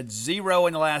 He's had 0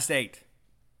 in the last 8.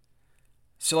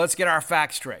 So let's get our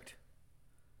facts straight.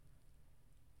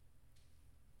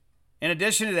 In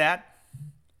addition to that,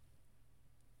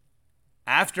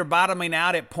 after bottoming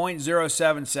out at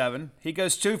 .077, he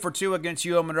goes 2 for 2 against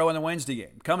UL Monroe in the Wednesday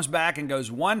game. Comes back and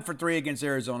goes 1 for 3 against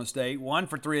Arizona State, 1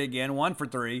 for 3 again, 1 for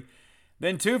 3.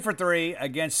 Then 2 for 3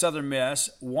 against Southern Miss,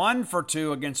 1 for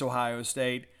 2 against Ohio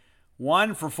State,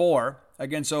 1 for 4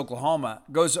 against Oklahoma.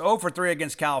 Goes 0 for 3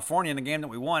 against California in the game that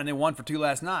we won, and then 1 for 2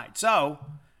 last night. So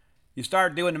you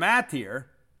start doing the math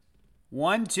here.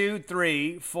 1, 2,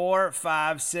 3, 4,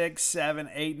 5, 6, 7,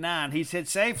 8, 9. He's hit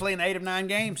safely in 8 of 9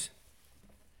 games.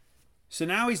 So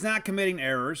now he's not committing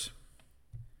errors,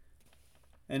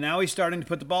 and now he's starting to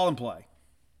put the ball in play.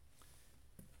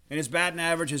 And his batting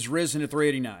average has risen to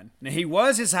 .389. Now, he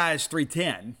was as high as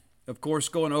 .310. Of course,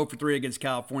 going 0 for 3 against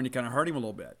California kind of hurt him a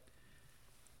little bit.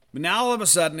 But now all of a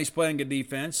sudden he's playing good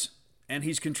defense, and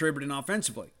he's contributing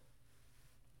offensively.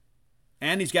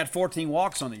 And he's got 14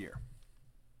 walks on the year.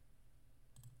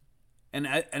 And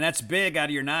that's big out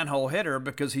of your 9-hole hitter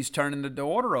because he's turning the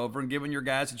order over and giving your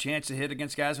guys a chance to hit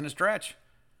against guys in a stretch.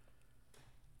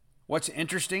 What's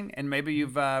interesting, and maybe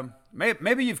you've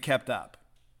kept up,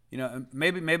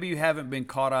 maybe you haven't been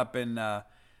caught up in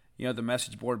the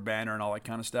message board banner and all that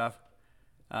kind of stuff.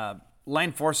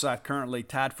 Lane Forsythe currently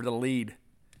tied for the lead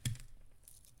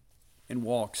in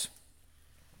walks.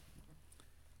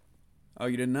 Oh,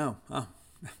 you didn't know? Oh,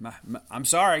 I'm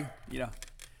sorry.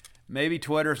 Maybe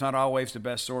Twitter's not always the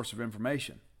best source of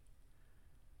information.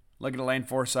 Look at Lane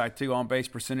Forsythe, too. On-base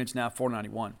percentage now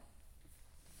 .491.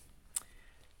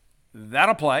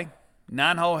 That'll play.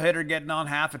 9-hole hitter getting on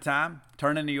half a time,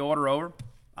 turning the order over.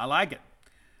 I like it.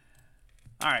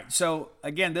 All right, so,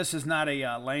 again, this is not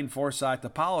a Lane Forsythe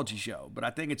apology show, but I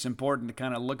think it's important to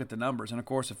kind of look at the numbers. And, of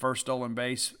course, the first stolen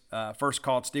base, first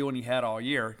caught stealing he had all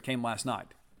year came last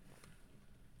night.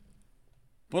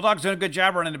 Bulldogs doing a good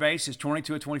job running the bases,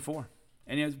 22 of 24.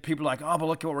 And people are like, oh, but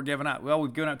look at what we're giving up. Well,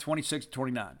 we've given up 26 to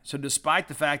 29. So despite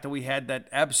the fact that we had that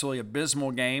absolutely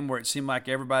abysmal game where it seemed like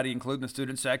everybody, including the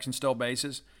student section, stole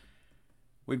bases,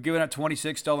 we've given up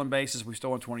 26 stolen bases. We've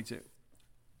stolen 22.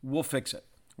 We'll fix it.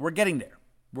 We're getting there.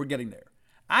 We're getting there.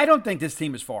 I don't think this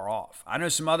team is far off. I know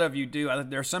some other of you do.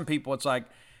 There are some people, it's like,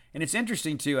 and it's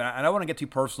interesting too, and I don't want to get too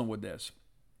personal with this,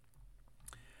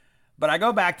 but I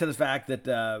go back to the fact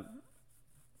that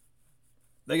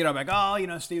they get up like,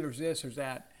 Steelers this or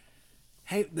that.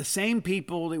 Hey, the same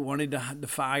people that wanted to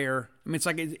fire. I mean, it's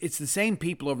like it's the same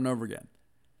people over and over again.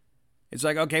 It's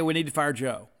like, okay, we need to fire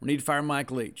Joe. We need to fire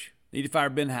Mike Leach. Need to fire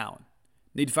Ben Howland.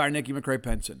 Need to fire Nicky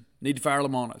McRae-Penson. Need to fire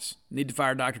Lamonis. Need to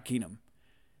fire Dr. Keenum.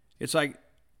 It's like,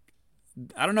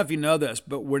 I don't know if you know this,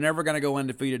 but we're never going to go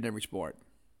undefeated in every sport.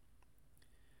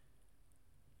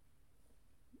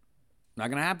 Not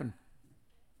going to happen.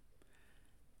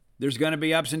 There's going to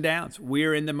be ups and downs.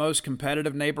 We're in the most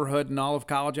competitive neighborhood in all of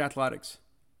college athletics.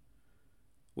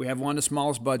 We have one of the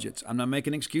smallest budgets. I'm not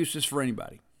making excuses for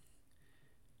anybody.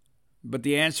 But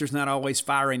the answer is not always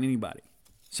firing anybody.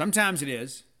 Sometimes it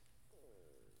is.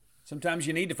 Sometimes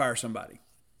you need to fire somebody.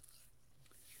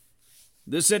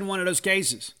 This isn't one of those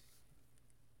cases.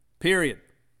 Period.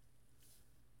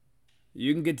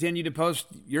 You can continue to post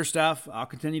your stuff. I'll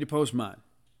continue to post mine.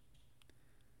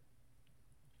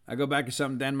 I go back to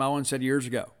something Dan Mullen said years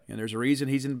ago. And there's a reason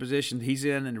he's in the position he's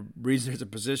in, and the reason there's a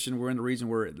position we're in, the reason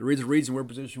we're in. The reason we're in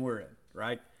the position we're in,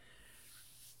 right?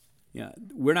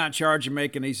 We're not charged with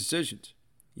making these decisions.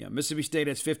 Mississippi State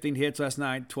has 15 hits last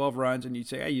night, 12 runs, and you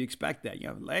say, hey, you expect that.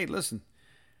 Hey, listen,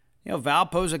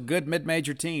 Valpo's a good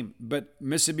mid-major team, but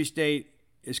Mississippi State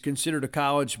is considered a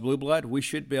college blue blood. We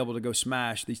should be able to go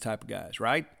smash these type of guys,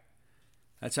 right?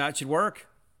 That's how it should work.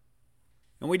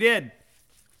 And we did.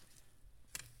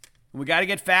 We got to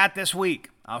get fat this week.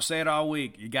 I'll say it all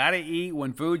week. You got to eat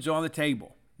when food's on the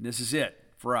table. This is it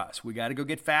for us. We got to go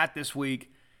get fat this week,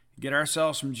 get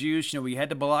ourselves some juice. We head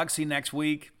to Biloxi next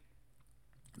week.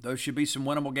 Those should be some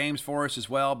winnable games for us as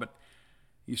well. But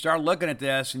you start looking at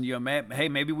this and hey,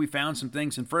 maybe we found some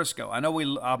things in Frisco. I know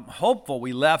I'm hopeful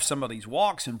we left some of these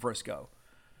walks in Frisco.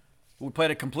 We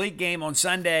played a complete game on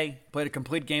Sunday, played a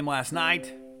complete game last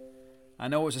night. I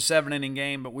know it was a 7-inning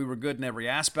game, but we were good in every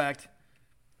aspect.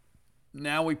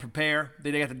 Now we prepare.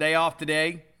 They got the day off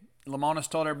today. Lamonis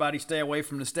told everybody stay away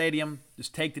from the stadium.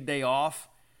 Just take the day off.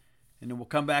 And then we'll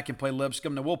come back and play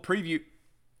Lipscomb. Then we'll preview,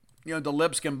 the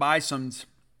Lipscomb Bisons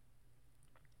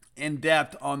in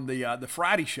depth on the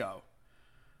Friday show.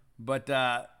 But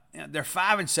they're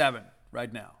 5-7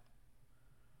 right now.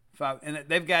 And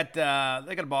they've got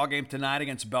a ball game tonight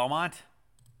against Belmont.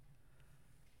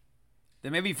 They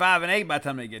may be 5-8 by the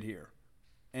time they get here.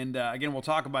 And again, we'll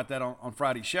talk about that on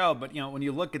Friday's show. But when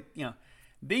you look at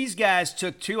these guys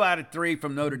took 2 out of 3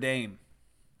 from Notre Dame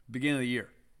beginning of the year.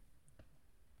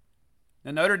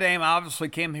 Now Notre Dame obviously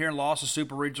came here and lost a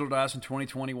Super Regional to us in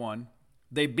 2021.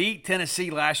 They beat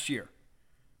Tennessee last year.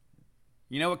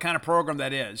 You know what kind of program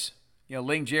that is.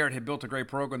 Ling Jarrett had built a great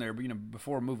program there,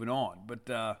 before moving on. But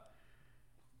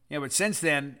but since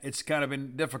then it's kind of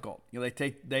been difficult.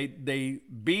 They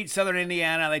beat Southern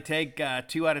Indiana. They take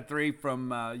 2 out of 3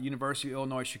 from University of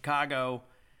Illinois Chicago.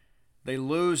 They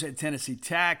lose at Tennessee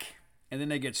Tech, and then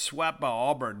they get swept by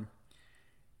Auburn.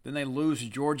 Then they lose to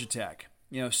Georgia Tech.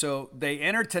 So they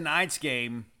enter tonight's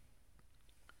game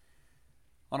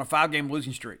on a 5-game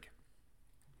losing streak.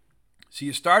 So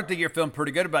you start the year feeling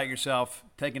pretty good about yourself,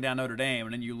 taking down Notre Dame,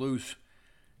 and then you lose,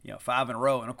 5 in a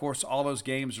row. And, of course, all those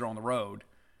games are on the road.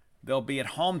 They'll be at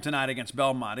home tonight against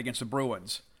Belmont, against the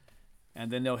Bruins.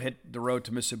 And then they'll hit the road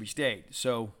to Mississippi State.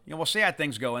 So, we'll see how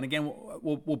things go. And, again,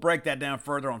 we'll break that down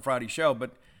further on Friday's show.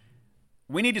 But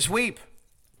we need to sweep.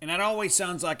 And that always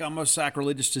sounds like almost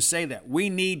sacrilegious to say that. We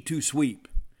need to sweep,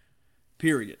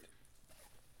 period.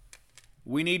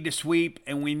 We need to sweep,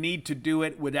 and we need to do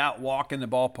it without walking the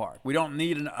ballpark. We don't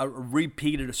need a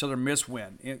repeat of a Southern Miss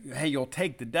win. Hey, you'll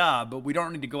take the dub, but we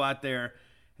don't need to go out there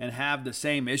and have the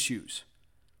same issues,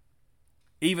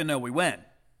 even though we win.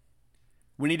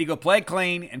 We need to go play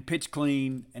clean and pitch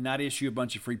clean and not issue a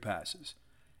bunch of free passes.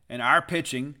 And our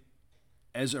pitching,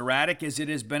 as erratic as it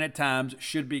has been at times,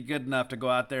 should be good enough to go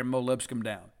out there and mow Lipscomb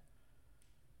down.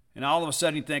 And all of a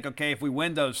sudden you think, okay, if we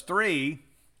win those 3,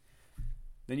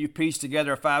 then you piece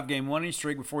together a 5-game winning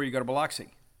streak before you go to Biloxi.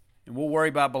 And we'll worry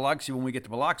about Biloxi when we get to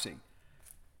Biloxi.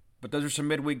 But those are some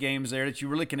midweek games there that you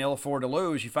really can ill afford to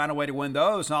lose. You find a way to win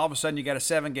those, and all of a sudden you got a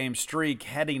 7-game streak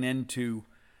heading into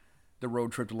the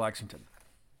road trip to Lexington.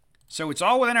 So it's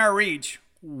all within our reach.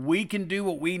 We can do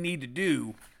what we need to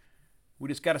do. We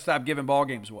just got to stop giving ball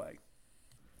games away.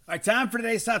 All right, time for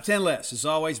today's Top 10 list. As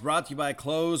always, brought to you by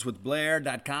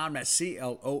closewithblair.com. That's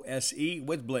C-L-O-S-E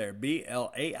with Blair,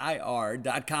 B-L-A-I-R.com.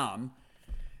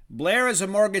 Blair is a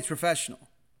mortgage professional.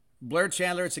 Blair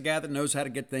Chandler is a guy that knows how to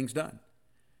get things done.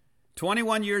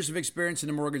 21 years of experience in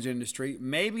the mortgage industry.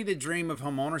 Maybe the dream of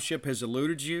home ownership has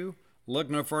eluded you. Look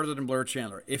no further than Blair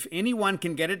Chandler. If anyone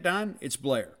can get it done, it's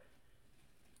Blair.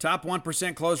 Top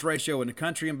 1% close ratio in the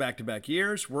country in back-to-back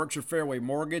years. Works for Fairway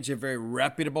Mortgage, a very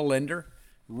reputable lender.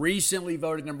 Recently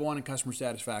voted number 1 in customer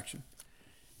satisfaction.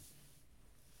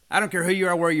 I don't care who you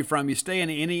are, where you're from. You stay in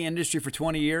any industry for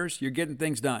 20 years, you're getting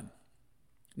things done.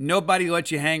 Nobody lets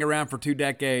you hang around for 2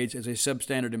 decades as a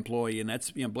substandard employee, and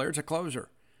that's, Blair's a closer.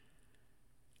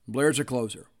 Blair's a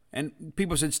closer. And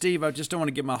people said, Steve, I just don't want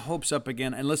to get my hopes up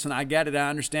again. And listen, I get it. I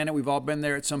understand it. We've all been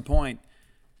there at some point.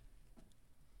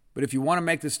 But if you want to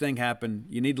make this thing happen,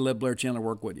 you need to let Blair Chandler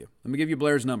work with you. Let me give you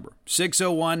Blair's number,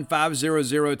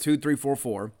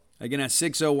 601-500-2344. Again, that's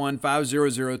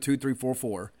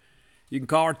 601-500-2344. You can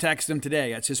call or text him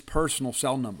today. That's his personal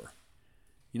cell number.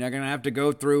 You're not going to have to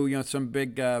go through some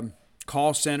big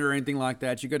call center or anything like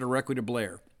that. You go directly to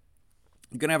Blair.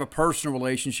 You're going to have a personal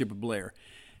relationship with Blair.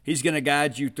 He's going to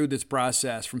guide you through this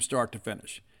process from start to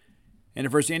finish. And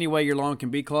if there's any way your loan can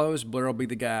be closed, Blair will be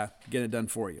the guy getting it done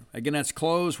for you. Again, that's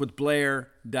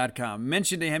closewithblair.com.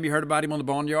 Mention to him you heard about him on the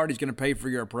Boneyard. He's going to pay for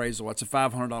your appraisal. That's a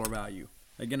 $500 value.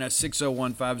 Again, that's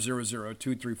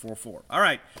 601-500-2344. All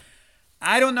right.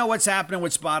 I don't know what's happening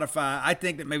with Spotify. I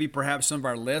think that maybe perhaps some of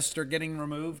our lists are getting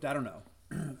removed. I don't know.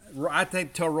 I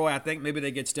tell Roy, I think maybe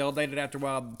they get stale dated after a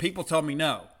while. People told me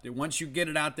no, that once you get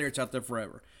it out there, it's out there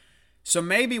forever. So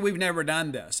maybe we've never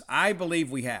done this. I believe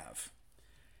we have.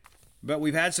 But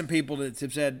we've had some people that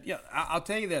have said, I'll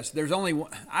tell you this. There's only one.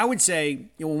 I would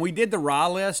say, when we did the RA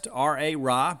list, R-A,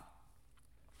 RA,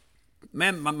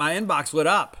 man, my inbox lit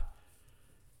up.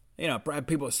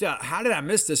 People say, how did I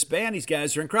miss this band? These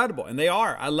guys are incredible. And they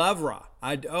are. I love RA.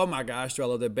 Oh, my gosh, do I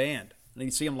love their band. I need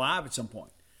to see them live at some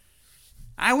point.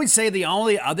 I would say the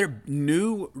only other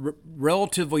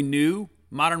relatively new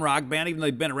modern rock band, even though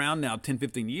they've been around now 10,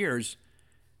 15 years,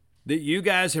 that you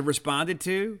guys have responded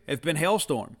to have been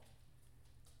Hailstorm.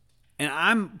 And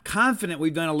I'm confident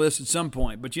we've done a list at some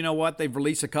point. But you know what? They've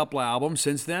released a couple of albums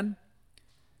since then.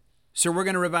 So we're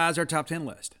going to revise our top 10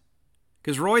 list.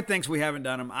 Because Roy thinks we haven't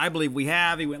done them. I believe we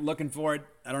have. He went looking for it.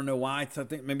 I don't know why. I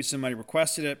think maybe somebody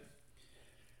requested it.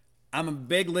 I'm a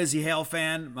big Lizzie Hale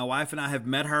fan. My wife and I have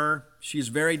met her. She's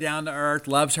very down to earth,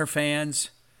 loves her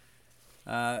fans.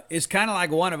 Is kind of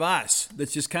like one of us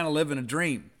that's just kind of living a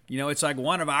dream. You know, it's like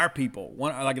one of our people.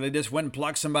 Like they just went and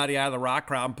plucked somebody out of the rock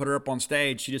crowd and put her up on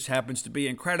stage. She just happens to be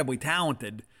incredibly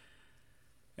talented,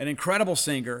 an incredible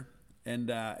singer, and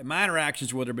my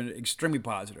interactions with her have been extremely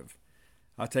positive.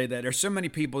 I'll tell you that. There's so many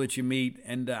people that you meet,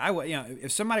 and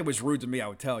if somebody was rude to me, I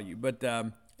would tell you. But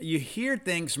you hear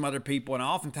things from other people, and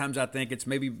oftentimes I think it's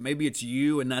maybe it's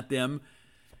you and not them.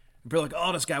 People are like,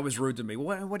 oh, this guy was rude to me.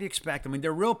 What do you expect? I mean,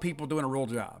 they're real people doing a real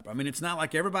job. I mean, it's not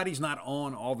like everybody's not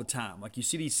on all the time. Like you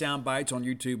see these sound bites on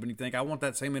YouTube and you think, I want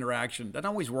that same interaction. It doesn't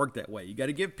always work that way. You got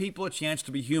to give people a chance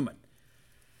to be human.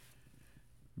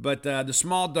 But the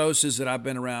small doses that I've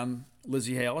been around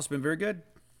Lzzy Hale, it's been very good.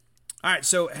 All right,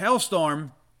 so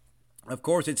Hailstorm, of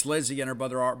course, it's Lizzie and her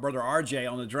brother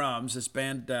RJ on the drums. This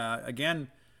band, again,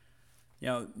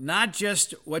 not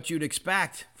just what you'd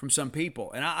expect from some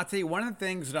people. And I'll tell you, one of the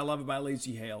things that I love about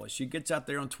Lzzy Hale is she gets out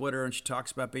there on Twitter and she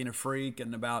talks about being a freak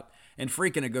and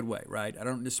freak in a good way, right? I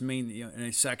don't just mean in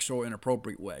a sexual,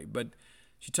 inappropriate way, but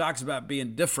she talks about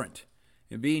being different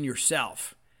and being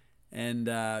yourself. And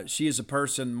she is a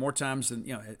person more times than,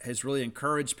 has really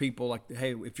encouraged people like,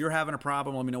 hey, if you're having a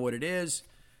problem, let me know what it is.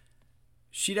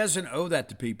 She doesn't owe that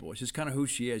to people. It's just kind of who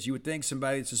she is. You would think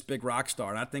somebody that's this big rock star,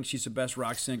 and I think she's the best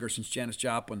rock singer since Janis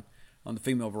Joplin on the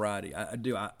female variety. I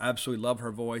do. I absolutely love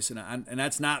her voice, and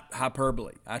that's not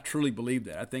hyperbole. I truly believe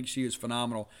that. I think she is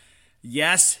phenomenal.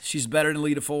 Yes, she's better than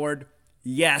Lita Ford.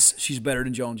 Yes, she's better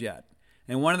than Joan Jett.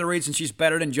 And one of the reasons she's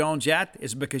better than Joan Jett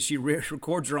is because she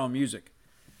records her own music.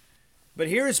 But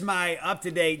here's my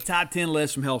up-to-date top 10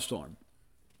 list from Hailstorm.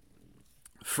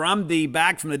 From the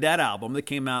Back from the Dead album that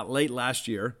came out late last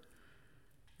year.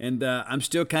 And I'm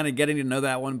still kind of getting to know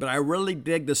that one, but I really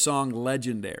dig the song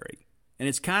Legendary. And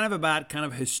it's kind of about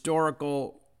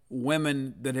historical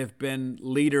women that have been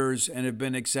leaders and have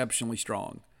been exceptionally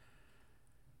strong.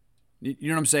 You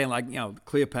know what I'm saying? Like,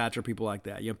 Cleopatra, people like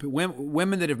that.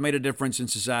 Women that have made a difference in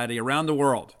society around the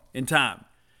world in time.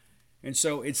 And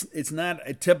so it's not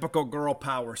a typical girl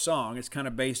power song. It's kind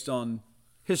of based on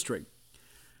history.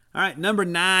 All right, number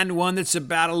 9, one that's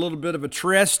about a little bit of a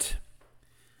tryst.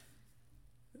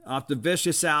 Off the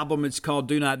Vicious album, it's called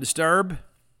Do Not Disturb.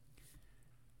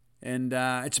 And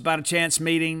it's about a chance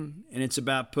meeting, and it's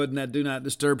about putting that Do Not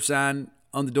Disturb sign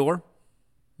on the door,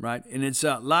 right? And it's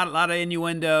a lot of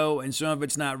innuendo, and some of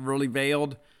it's not really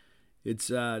veiled. It's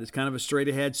kind of a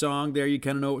straight-ahead song there. You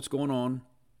kind of know what's going on.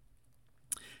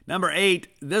 Number 8,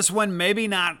 this one maybe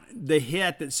not the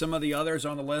hit that some of the others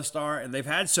on the list are, and they've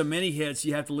had so many hits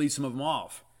you have to leave some of them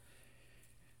off.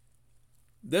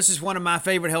 This is one of my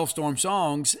favorite Hailstorm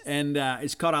songs, and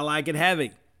it's called I Like It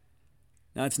Heavy.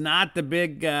 Now, it's not the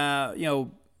big,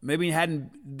 maybe it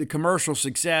hadn't the commercial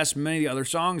success many of the other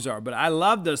songs are, but I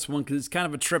love this one because it's kind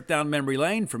of a trip down memory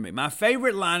lane for me. My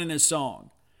favorite line in this song,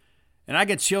 and I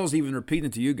get chills even repeating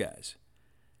it to you guys,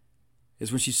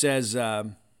 is when she says,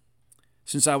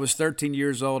 since I was 13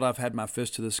 years old, I've had my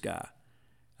fist to the sky.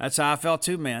 That's how I felt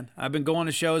too, man. I've been going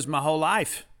to shows my whole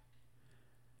life.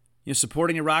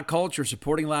 Supporting the rock culture,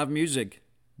 supporting live music,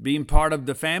 being part of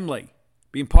the family,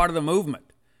 being part of the movement.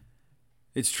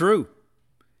 It's true.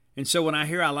 And so when I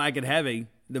hear I Like It Heavy,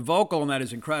 the vocal on that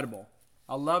is incredible.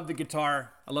 I love the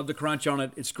guitar. I love the crunch on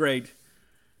it. It's great.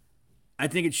 I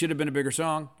think it should have been a bigger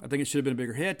song. I think it should have been a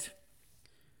bigger hit.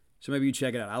 So maybe you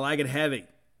check it out. I Like It Heavy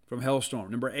from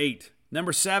Hailstorm, number 8.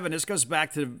 Number 7, this goes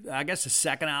back to, I guess, the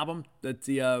second album, that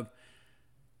the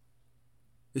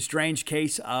Strange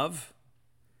Case of.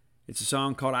 It's a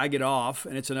song called I Get Off,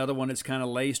 and it's another one that's kind of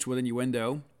laced with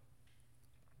innuendo.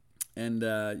 And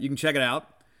you can check it out.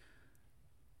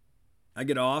 I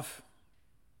Get Off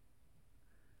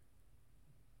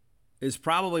is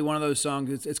probably one of those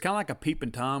songs, it's kind of like a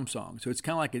Peepin' Tom song. So it's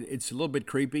kind of like, it's a little bit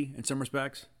creepy in some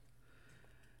respects.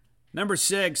 Number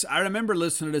 6, I remember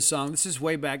listening to this song. This is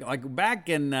way back, like back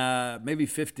in maybe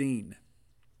 15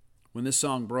 when this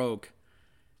song broke.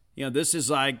 This is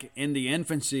like in the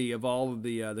infancy of all of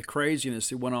the craziness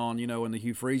that went on, in the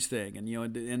Hugh Freeze thing.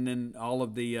 And then all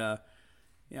of the,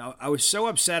 I was so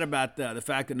upset about the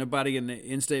fact that nobody in the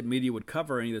in-state media would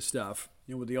cover any of this stuff,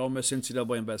 with the Ole Miss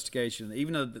NCAA investigation.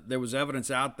 Even though there was evidence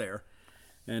out there,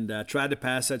 and tried to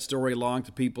pass that story along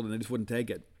to people, and they just wouldn't take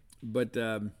it. But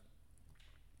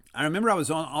I remember I was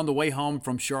on the way home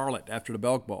from Charlotte after the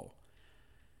Belk Bowl,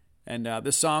 and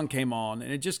this song came on,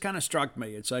 and it just kind of struck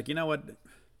me. It's like, you know what?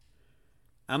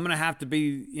 I'm going to have to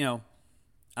be, I'm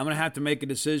going to have to make a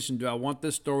decision. Do I want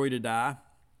this story to die?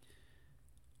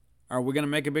 Or are we going to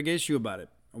make a big issue about it?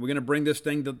 Are we going to bring this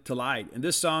thing to light? And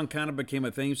this song kind of became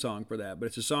a theme song for that, but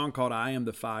it's a song called I Am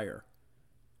the Fire.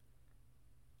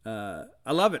 I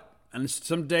love it. And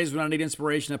some days when I need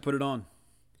inspiration, I put it on.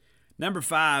 Number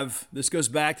 5, this goes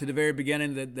back to the very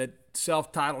beginning, that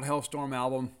self-titled Hellstorm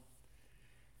album.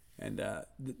 And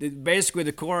basically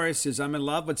the chorus is, I'm in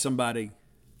love with somebody,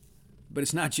 but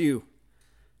it's not you.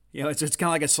 You know, it's kind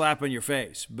of like a slap in your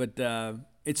face. But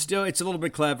it's a little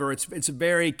bit clever. It's a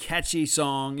very catchy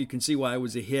song. You can see why it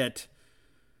was a hit.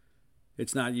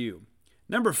 It's not you.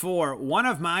 Number 4, one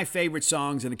of my favorite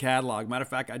songs in the catalog. Matter of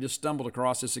fact, I just stumbled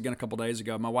across this again a couple days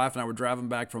ago. My wife and I were driving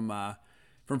back from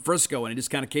Frisco, and it just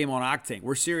kind of came on Octane.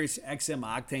 We're Sirius XM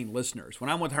Octane listeners. When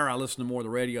I'm with her, I listen to more of the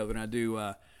radio than I do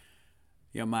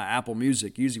my Apple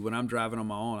Music. Usually when I'm driving on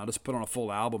my own, I just put on a full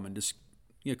album and just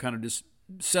kind of just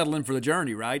settle in for the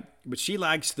journey, right? But she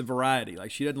likes the variety.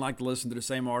 Like, she doesn't like to listen to the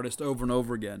same artist over and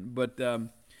over again. But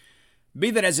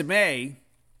be that as it may,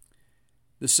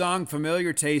 the song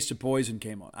Familiar Taste of Poison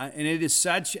came on. And it is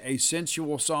such a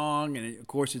sensual song. And of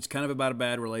course, it's kind of about a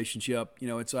bad relationship. You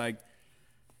know, it's like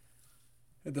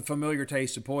the familiar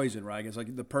taste of poison, right? It's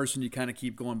like the person you kind of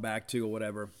keep going back to or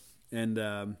whatever. And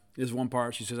there's one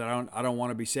part she says, I don't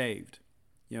want to be saved.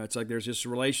 You know, it's like there's just a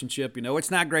relationship. You know,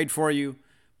 it's not great for you,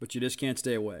 but you just can't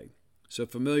stay away. So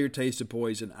Familiar Taste of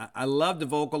Poison. I love the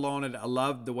vocal on it. I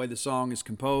love the way the song is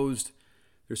composed.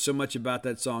 There's so much about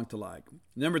that song to like.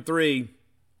 Number 3,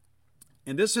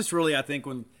 and this is really, I think,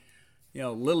 when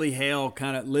Lizzie Hale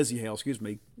kind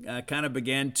of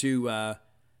began to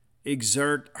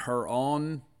exert her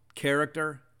own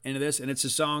character into this, and it's a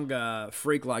song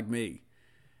 "Freak Like Me,"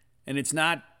 and it's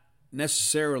not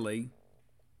necessarily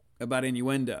about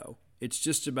innuendo. It's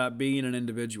just about being an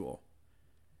individual.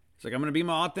 It's like, I'm going to be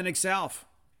my authentic self,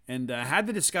 and I had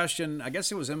the discussion. I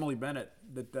guess it was Emily Bennett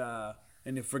that,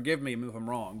 and forgive me if I'm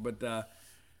wrong, but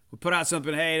we put out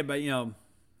something, hey, about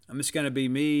I'm just going to be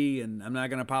me, and I'm not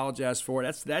going to apologize for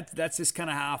it. That's just kind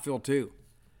of how I feel too.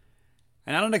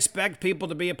 And I don't expect people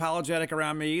to be apologetic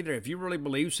around me either. If you really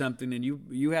believe something and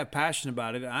you have passion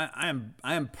about it, I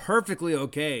am perfectly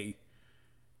okay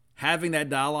having that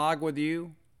dialogue with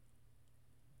you,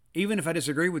 even if I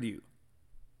disagree with you.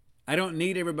 I don't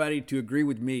need everybody to agree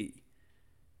with me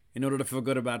in order to feel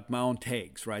good about my own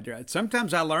takes, right?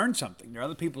 Sometimes I learn something. There are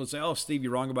other people that say, oh, Steve,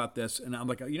 you're wrong about this. And I'm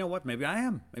like, you know what? Maybe I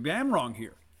am. Maybe I am wrong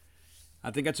here.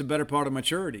 I think that's a better part of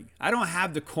maturity. I don't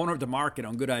have the corner of the market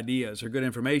on good ideas or good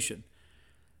information.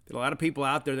 There are a lot of people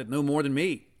out there that know more than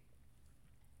me.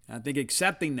 And I think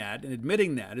accepting that and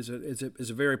admitting that is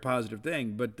a very positive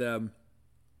thing. But the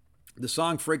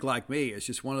song "Freak Like Me" is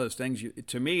just one of those things.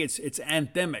 To me, it's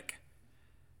anthemic.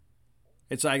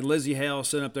 It's like Lizzie Hale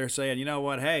sitting up there saying, you know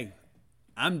what? Hey,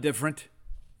 I'm different.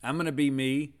 I'm going to be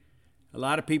me. A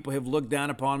lot of people have looked down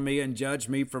upon me and judged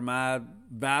me for my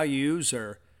values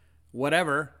or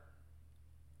whatever,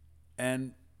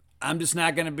 and I'm just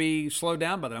not going to be slowed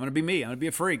down by that. I'm going to be me. I'm going to be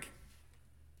a freak.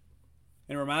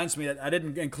 And it reminds me that I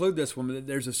didn't include this one, but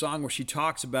there's a song where she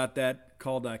talks about that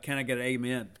called Can I Get an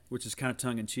Amen, which is kind of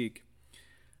tongue-in-cheek.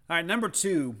 All right, number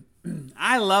 2,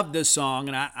 I love this song,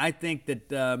 and I think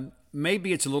that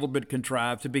maybe it's a little bit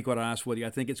contrived, to be quite honest with you. I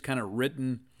think it's kind of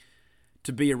written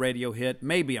to be a radio hit.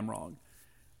 Maybe I'm wrong.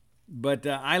 But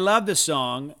I love this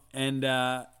song, and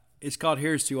it's called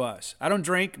Here's to Us. I don't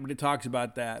drink, but it talks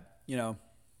about that.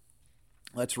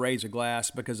 Let's raise a glass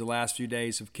because the last few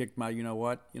days have kicked my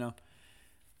you-know-what.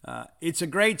 It's a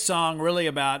great song really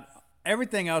about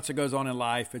everything else that goes on in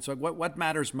life. It's like what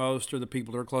matters most are the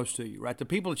people that are close to you, right? The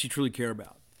people that you truly care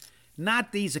about.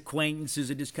 Not these acquaintances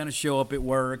that just kind of show up at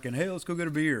work and, hey, let's go get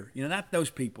a beer. Not those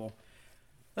people.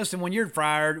 Listen, when you're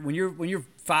fired,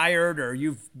 or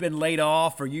you've been laid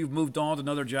off, or you've moved on to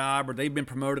another job, or they've been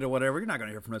promoted or whatever, you're not going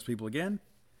to hear from those people again.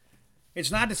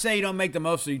 It's not to say you don't make the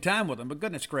most of your time with them, but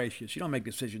goodness gracious, you don't make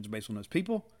decisions based on those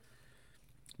people.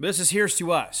 But this is Here's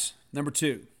to Us, number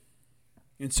 2.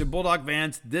 And so Bulldog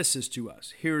Vans, this is to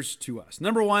us. Here's to us.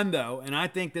 Number 1, though, and I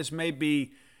think this may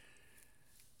be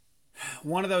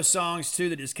one of those songs, too,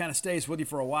 that just kind of stays with you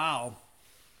for a while.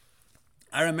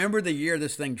 I remember the year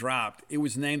this thing dropped. It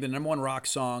was named the number 1 rock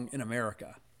song in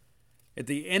America. At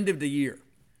the end of the year,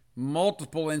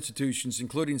 multiple institutions,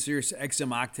 including Sirius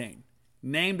XM Octane,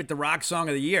 named it the rock song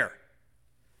of the year.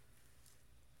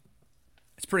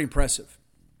 It's pretty impressive.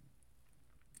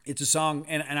 It's a song,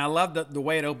 and I love the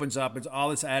way it opens up. It's all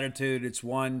this attitude. It's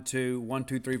 1, 2, 1,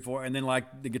 2, 3, 4, and then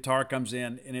like the guitar comes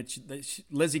in, and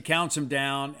Lizzie counts them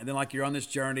down, and then like you're on this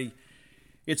journey.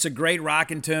 It's a great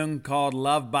rocking tune called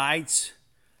Love Bites,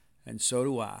 and so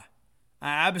do I.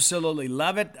 I absolutely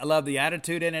love it. I love the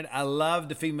attitude in it. I love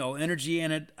the female energy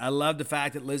in it. I love the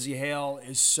fact that Lizzie Hale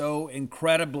is so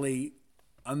incredibly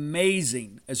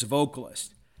amazing as a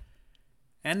vocalist.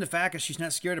 And the fact that she's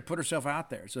not scared to put herself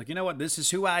out there. It's like, you know what? This is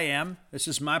who I am. This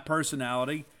is my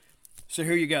personality. So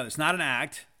here you go. It's not an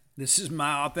act. This is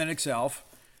my authentic self,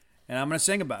 and I'm going to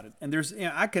sing about it. And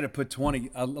I could have put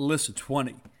a list of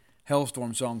 20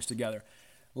 Hellstorm songs together.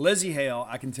 Lizzie Hale,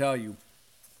 I can tell you,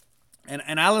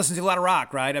 and I listen to a lot of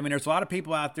rock, right? I mean, there's a lot of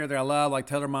people out there that I love, like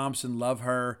Taylor Momsen, love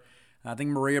her. I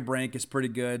think Maria Brink is pretty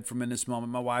good from In This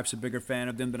Moment. My wife's a bigger fan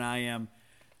of them than I am.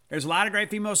 There's a lot of great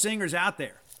female singers out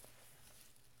there.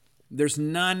 There's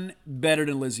none better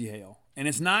than Lizzie Hale. And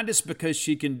it's not just because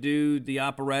she can do the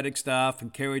operatic stuff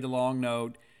and carry the long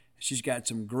note. She's got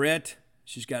some grit.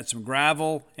 She's got some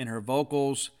gravel in her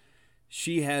vocals.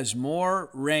 She has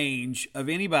more range of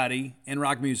anybody in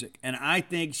rock music. And I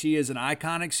think she is an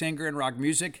iconic singer in rock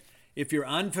music. If you're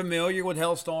unfamiliar with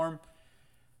Hellstorm,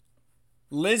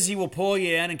 Lizzie will pull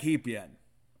you in and keep you in.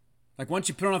 Like once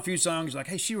you put on a few songs, like,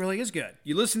 hey, she really is good.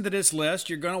 You listen to this list,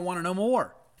 you're going to want to know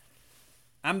more.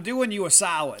 I'm doing you a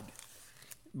solid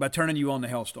by turning you on to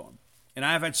Hellstorm. And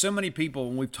I've had so many people,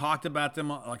 when we've talked about them,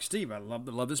 like, Steve, I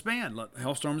love this band.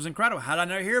 Hellstorm is incredible. How did I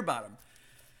never hear about them?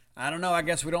 I don't know. I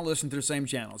guess we don't listen to the same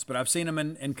channels. But I've seen them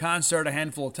in concert a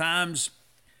handful of times.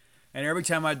 And every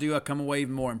time I do, I come away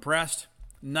even more impressed.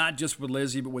 Not just with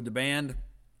Lizzie, but with the band.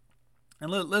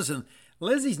 And listen,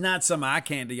 Lizzie's not some eye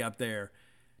candy up there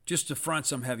just to front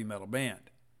some heavy metal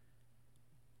band.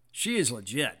 She is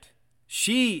legit.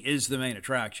 She is the main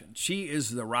attraction. She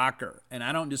is the rocker. And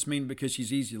I don't just mean because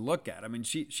she's easy to look at. I mean,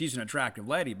 she's an attractive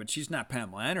lady, but she's not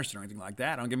Pamela Anderson or anything like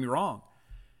that. Don't get me wrong.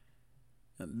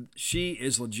 She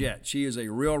is legit. She is a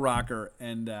real rocker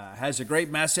and has a great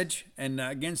message. And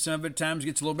again, some of it at times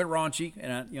gets a little bit raunchy.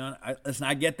 And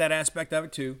I get that aspect of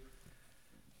it too.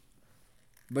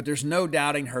 But there's no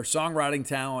doubting her songwriting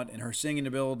talent and her singing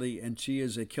ability, and she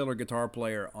is a killer guitar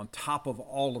player on top of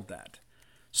all of that.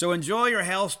 So enjoy your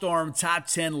Hellstorm Top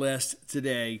 10 list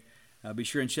today. Be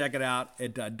sure and check it out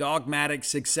at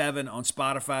Dogmatic67 on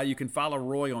Spotify. You can follow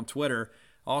Roy on Twitter,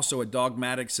 also at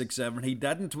Dogmatic67. He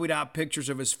doesn't tweet out pictures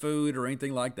of his food or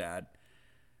anything like that,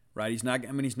 right? He's not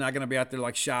going to be out there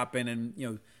like shopping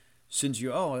and sends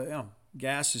you,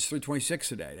 gas is $3.26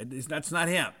 today. That's not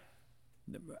him.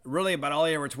 Really, about all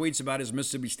he ever tweets about is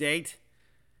Mississippi State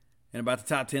and about the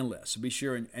top 10 list. So be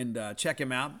sure and check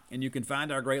him out. And you can find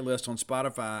our great list on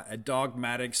Spotify at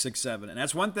Dogmatic67. And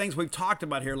that's one thing we've talked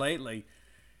about here lately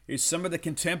is some of the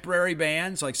contemporary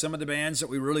bands, like some of the bands that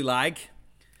we really like,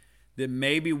 that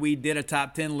maybe we did a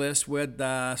top 10 list with,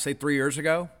 say, 3 years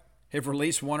ago, have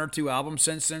released 1 or 2 albums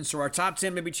since then. So our top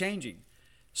 10 may be changing.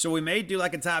 So we may do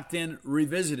like a top 10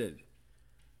 revisited,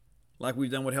 like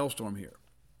we've done with Hellstorm here.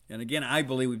 And again, I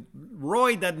believe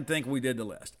Roy doesn't think we did the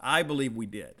list. I believe we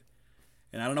did.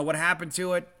 And I don't know what happened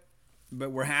to it,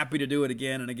 but we're happy to do it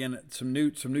again. And again, some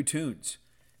new tunes.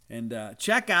 And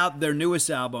check out their newest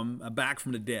album, Back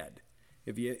from the Dead.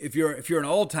 If you're an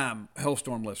old time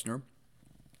Hellstorm listener,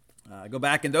 go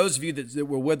back. And those of you that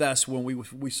were with us when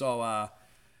we saw,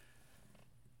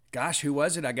 who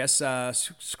was it? I guess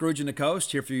Scrooge and the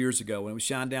Coast here a few years ago when we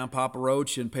shined down Papa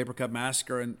Roach and Paper Cup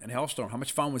Massacre and Hellstorm. How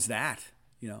much fun was that?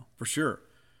 For sure.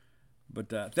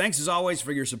 But thanks as always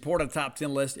for your support of the top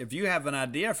 10 list. If you have an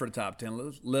idea for the top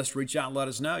 10 list, reach out and let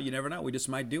us know. You never know. We just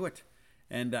might do it.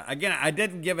 And again, I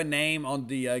didn't give a name on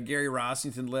the Gary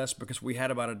Rossington list because we had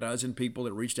about a dozen people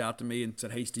that reached out to me and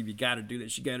said, hey, Steve, you got to do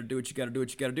this. You got to do it. You got to do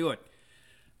it. You got to do it.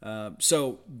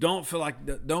 So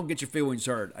don't get your feelings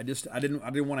hurt. I didn't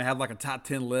want to have like a top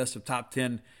 10 list of top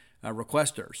 10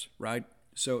 requesters, right?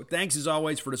 So thanks as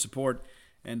always for the support.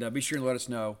 And be sure and let us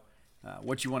know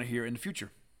what you want to hear in the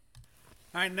future.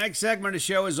 All right, next segment of the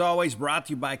show is always brought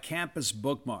to you by Campus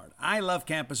Bookmart. I love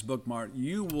Campus Bookmart.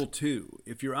 You will too.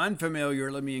 If you're unfamiliar,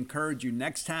 let me encourage you,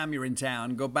 next time you're in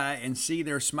town, go by and see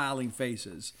their smiling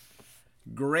faces.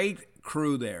 Great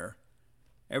crew there.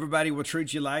 Everybody will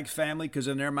treat you like family because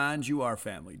in their minds, you are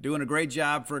family. Doing a great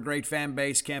job for a great fan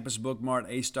base, Campus Bookmart,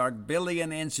 a Stark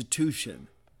Billion institution.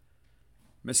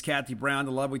 Miss Kathy Brown,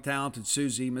 the lovely, talented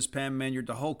Susie, Miss Pam Minyard,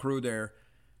 the whole crew there.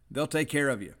 They'll take care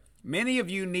of you. Many of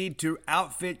you need to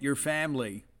outfit your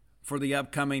family for the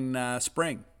upcoming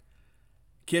spring.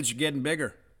 Kids are getting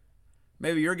bigger.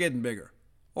 Maybe you're getting bigger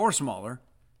or smaller.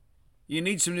 You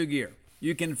need some new gear.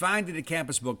 You can find it at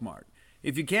Campus Bookmart.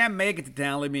 If you can't make it to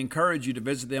town, let me encourage you to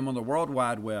visit them on the World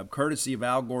Wide Web, courtesy of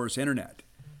Al Gore's Internet,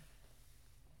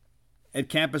 at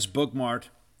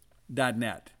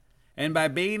campusbookmart.net. And by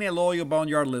being a loyal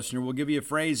Boneyard listener, we'll give you a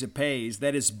phrase that pays.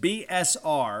 That is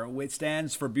BSR, which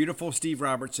stands for Beautiful Steve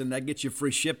Robertson. That gets you free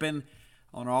shipping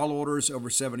on all orders over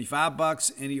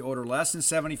 $75. Any order less than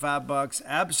 $75,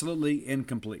 absolutely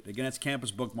incomplete. Again, it's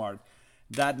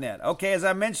campusbookmart.net. Okay, as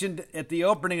I mentioned at the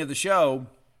opening of the show,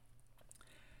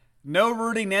 no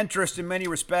rooting interest in many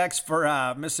respects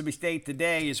for Mississippi State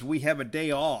today as we have a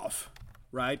day off.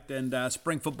 right? And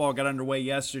spring football got underway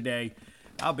yesterday.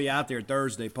 I'll be out there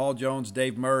Thursday. Paul Jones,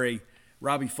 Dave Murray,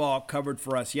 Robbie Falk covered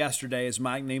for us yesterday as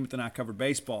Mike Nemeth and I covered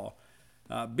baseball.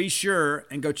 Be sure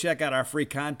and go check out our free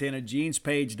content at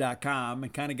genespage.com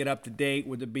and kind of get up to date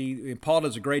with Paul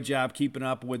does a great job keeping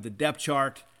up with the depth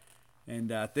chart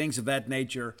and things of that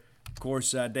nature. Of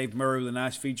course, Dave Murray with a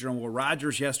nice feature on Will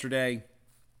Rogers yesterday.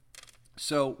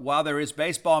 So while there is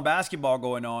baseball and basketball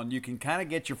going on, you can kind of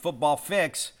get your football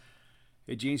fix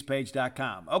at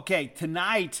genespage.com. Okay,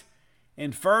 tonight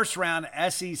in first round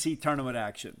SEC tournament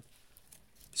action,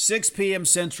 6 p.m.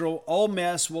 Central, Ole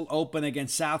Miss will open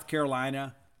against South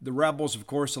Carolina. The Rebels, of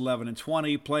course,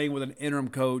 11-20, playing with an interim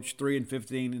coach,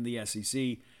 3-15 in the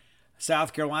SEC.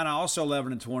 South Carolina also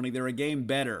 11-20. They're a game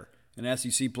better in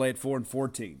SEC play at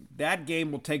 4-14. That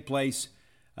game will take place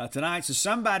tonight, so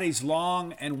somebody's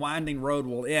long and winding road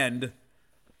will end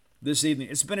this evening.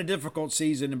 It's been a difficult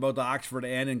season in both Oxford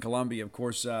and in Columbia. Of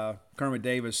course, Kermit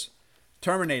Davis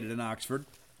terminated in Oxford.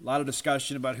 A lot of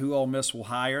discussion about who Ole Miss will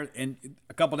hire. And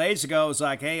a couple days ago, it was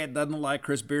like, hey, it doesn't look like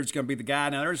Chris Beard's going to be the guy.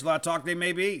 Now, there's a lot of talk they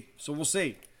may be, so we'll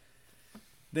see.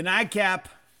 The nightcap,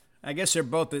 I guess they're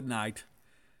both at night,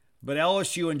 but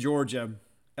LSU and Georgia.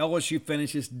 LSU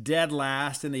finishes dead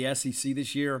last in the SEC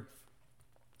this year.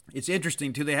 It's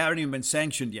interesting, too. They haven't even been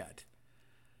sanctioned yet.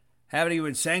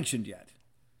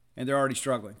 And they're already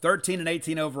struggling.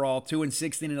 13-18 overall,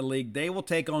 2-16 in the league. They will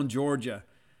take on Georgia.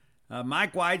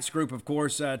 Mike White's group, of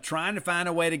course, trying to find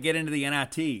a way to get into the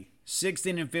NIT.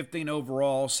 16-15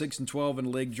 overall, 6-12 in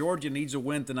the league. Georgia needs a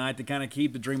win tonight to kind of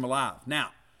keep the dream alive.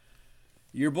 Now,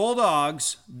 your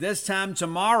Bulldogs, this time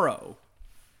tomorrow,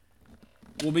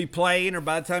 will be playing, or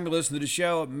by the time you listen to the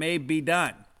show, it may be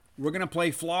done. We're going to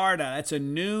play Florida. That's a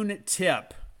noon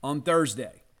tip on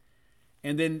Thursday.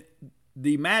 And then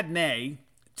the matinee,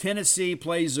 Tennessee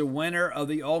plays the winner of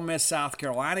the Ole Miss South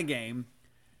Carolina game.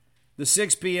 The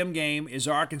 6 p.m. game is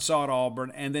Arkansas at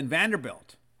Auburn, and then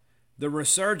Vanderbilt. The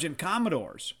resurgent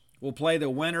Commodores will play the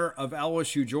winner of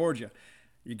LSU Georgia.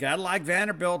 You got to like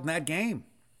Vanderbilt in that game.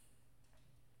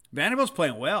 Vanderbilt's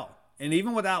playing well, and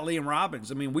even without Liam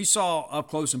Robbins, I mean, we saw up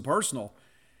close and personal,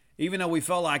 even though we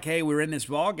felt like, hey, we were in this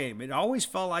ball game, it always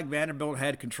felt like Vanderbilt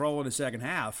had control in the second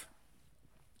half.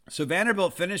 So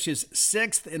Vanderbilt finishes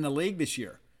 6th in the league this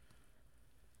year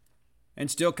and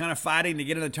still kind of fighting to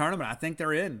get in the tournament. I think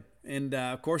they're in. And,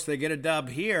 of course, they get a dub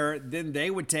here. Then they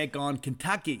would take on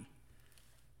Kentucky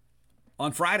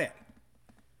on Friday.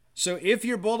 So if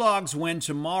your Bulldogs win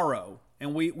tomorrow,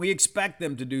 and we expect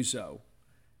them to do so,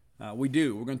 we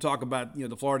do. We're going to talk about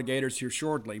the Florida Gators here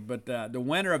shortly. But the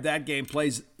winner of that game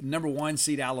plays number 1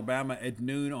 seed Alabama at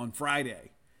noon on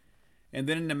Friday. And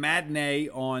then in the matinee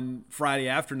on Friday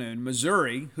afternoon,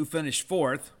 Missouri, who finished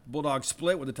 4th, Bulldogs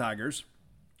split with the Tigers,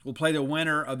 will play the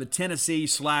winner of the Tennessee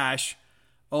 /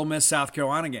 Ole Miss South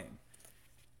Carolina game.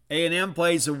 A&M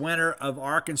plays the winner of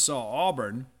Arkansas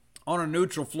Auburn on a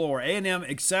neutral floor. A&M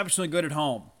exceptionally good at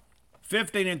home.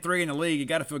 15-3 in the league. You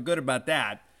got to feel good about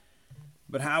that.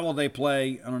 But how will they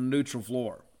play on a neutral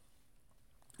floor?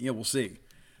 Yeah, we'll see.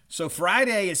 So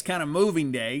Friday is kind of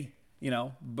moving day,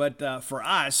 but for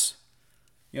us,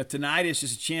 tonight is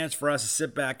just a chance for us to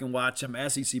sit back and watch some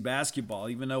SEC basketball,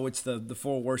 even though it's the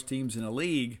 4 worst teams in the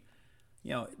league.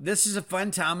 This is a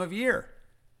fun time of year.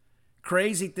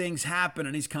 Crazy things happen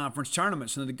in these conference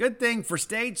tournaments. And the good thing for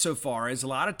State so far is a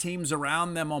lot of teams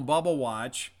around them on bubble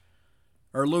watch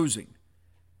are losing.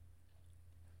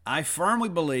 I firmly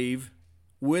believe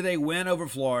with a win over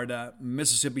Florida,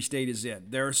 Mississippi State is in.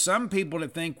 There are some people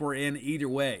that think we're in either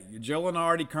way. Joe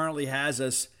Lenardi currently has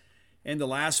us in the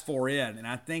last 4 in, and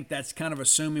I think that's kind of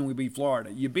assuming we beat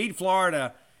Florida. You beat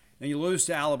Florida and you lose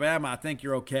to Alabama, I think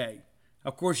you're okay.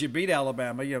 Of course, you beat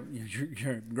Alabama, you're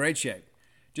in great shape.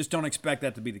 Just don't expect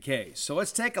that to be the case. So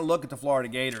let's take a look at the Florida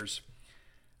Gators.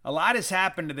 A lot has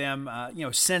happened to them,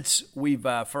 since we've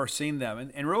first seen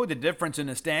them. And really the difference in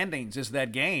the standings is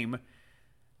that game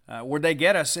where they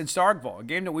get us in Starkville, a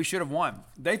game that we should have won.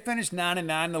 They finished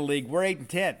 9-9 in the league. We're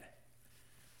 8-10.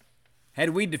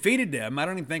 Had we defeated them, I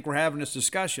don't even think we're having this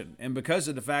discussion. And because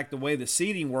of the fact the way the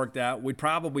seeding worked out, we'd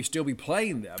probably still be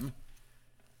playing them.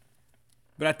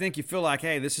 But I think you feel like,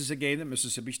 hey, this is a game that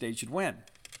Mississippi State should win.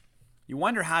 You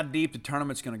wonder how deep the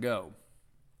tournament's going to go.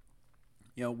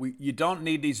 You don't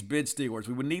need these bid stealers.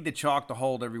 We would need to chalk the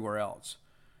hold everywhere else.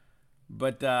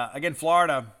 But, again,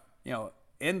 Florida,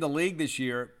 in the league this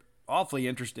year, awfully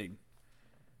interesting.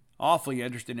 Awfully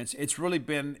interesting. It's really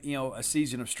been, a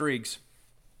season of streaks.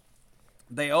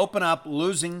 They open up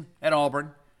losing at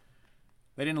Auburn.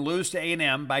 They didn't lose to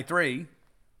A&M by 3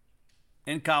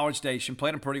 in College Station.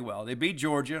 Played them pretty well. They beat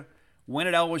Georgia, win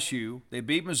at LSU. They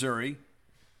beat Missouri.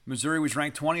 Missouri was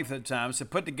ranked 20th at the time, so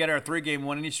put together a 3-game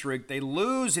winning streak. They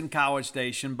lose in College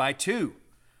Station by 2.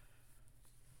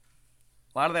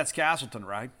 A lot of that's Castleton,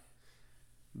 right?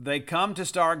 They come to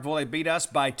Starkville. They beat us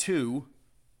by 2.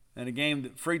 In a game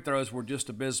that free throws were just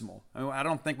abysmal. I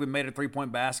don't think we made a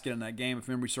 3-point basket in that game, if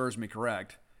memory serves me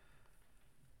correct.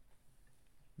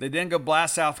 They then go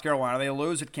blast South Carolina. They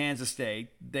lose at Kansas State.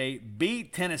 They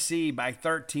beat Tennessee by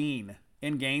 13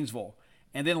 in Gainesville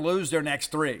and then lose their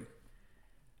next 3.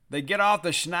 They get off the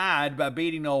schneid by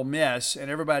beating Ole Miss,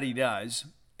 and everybody does,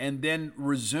 and then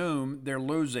resume their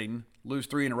lose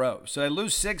 3 in a row. So they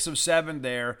lose 6 of 7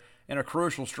 there in a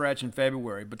crucial stretch in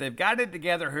February. But they've got it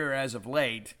together here as of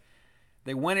late.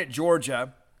 They win at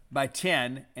Georgia by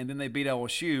 10, and then they beat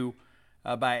LSU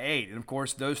by 8. And, of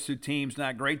course, those two teams,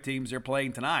 not great teams, they're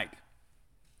playing tonight.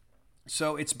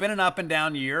 So it's been an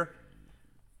up-and-down year.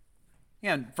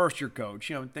 Yeah, and first-year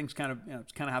coach, things kind of,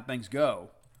 it's kind of how things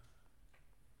go.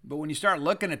 But when you start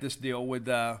looking at this deal with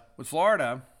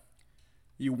Florida,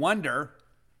 you wonder,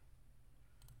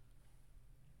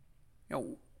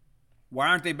 why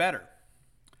aren't they better?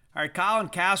 All right, Colin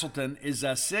Castleton is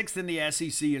 6th in the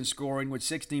SEC in scoring with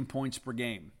 16 points per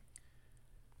game.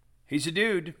 He's a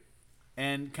dude,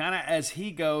 and kind of as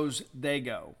he goes, they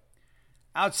go.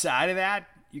 Outside of that,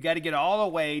 you got to get all the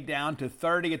way down to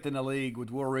 30th in the league with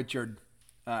Will Richard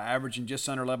averaging just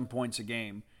under 11 points a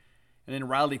game. And then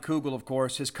Riley Kugel, of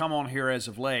course, has come on here as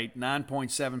of late,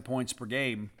 9.7 points per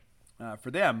game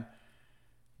for them.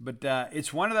 But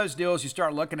it's one of those deals you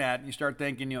start looking at and you start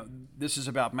thinking, this is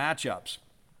about matchups.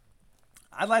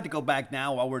 I'd like to go back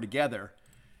now while we're together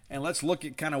and let's look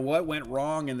at kind of what went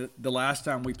wrong in the last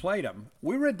time we played them.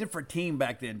 We were a different team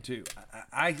back then, too.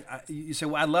 You say,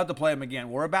 well, I'd love to play them again.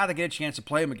 We're about to get a chance to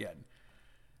play them again.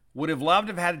 Would have loved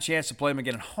to have had a chance to play them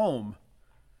again at home.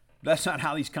 That's not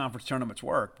how these conference tournaments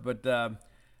work. But,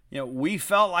 we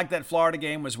felt like that Florida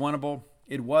game was winnable.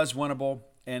 It was winnable.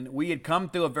 And we had come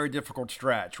through a very difficult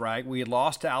stretch, right? We had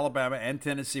lost to Alabama and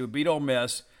Tennessee. We beat Ole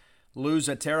Miss, lose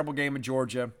a terrible game in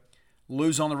Georgia,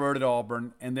 lose on the road at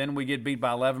Auburn, and then we get beat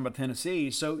by 11 by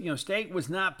Tennessee. So, State was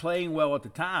not playing well at the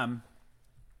time.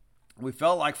 We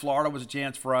felt like Florida was a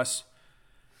chance for us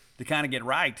to kind of get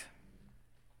right.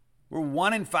 We're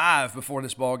 1-5 before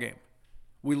this ball game.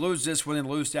 We lose this one and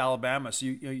lose to Alabama. So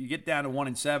you get down to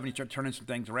 1-7, you start turning some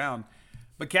things around.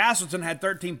 But Castleton had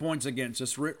 13 points against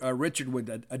us. Richard with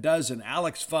a dozen.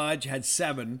 Alex Fudge had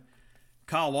 7.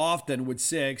 Kyle Lofton with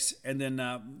 6. And then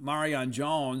Marion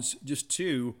Jones, just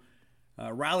 2.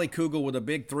 Riley Kugel with a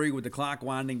big 3 with the clock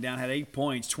winding down, had 8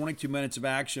 points, 22 minutes of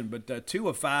action, but 2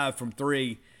 of 5 from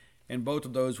 3, and both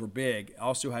of those were big.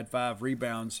 Also had 5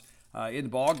 rebounds in the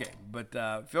ballgame.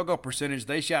 But field goal percentage,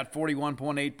 they shot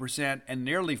 41.8% and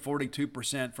nearly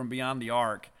 42% from beyond the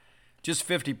arc, just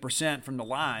 50% from the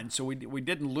line. So we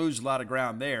didn't lose a lot of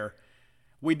ground there.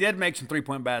 We did make some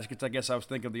three-point baskets. I guess I was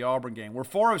thinking of the Auburn game. We're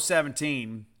 4 of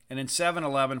 17 and then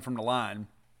 7-11 from the line.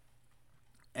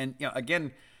 And,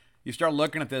 again, you start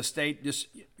looking at this, State,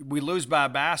 we lose by a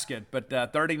basket, but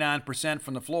 39%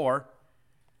 from the floor.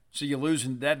 So you lose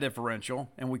in that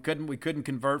differential, and we couldn't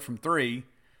convert from 3.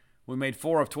 We made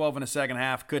 4 of 12 in the second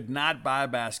half, could not buy a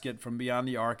basket from beyond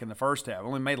the arc in the first half.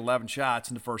 Only made 11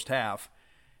 shots in the first half,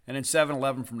 and then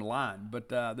 7-11 from the line. But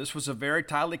this was a very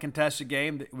tightly contested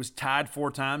game. It was tied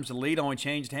 4 times. The lead only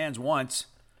changed hands once,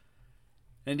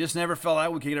 and just never felt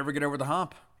like we could ever get over the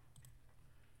hump.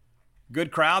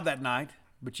 Good crowd that night.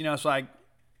 But, it's like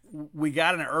we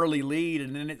got an early lead,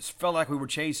 and then it felt like we were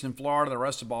chasing Florida the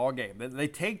rest of the ball game. They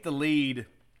take the lead.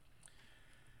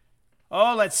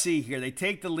 Oh, let's see here. They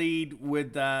take the lead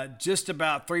with just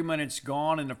about 3 minutes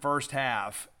gone in the first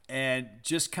half and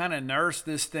just kind of nurse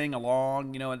this thing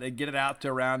along. They get it out to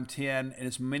around 10 and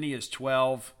as many as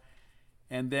 12.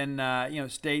 And then,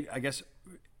 State, I guess,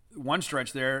 one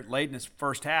stretch there late in this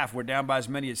first half, we're down by as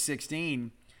many as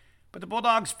 16. But the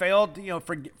Bulldogs failed,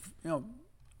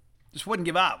 just wouldn't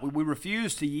give up. We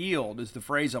refused to yield is the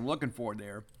phrase I'm looking for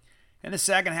there. In the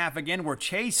second half, again, we're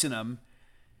chasing them,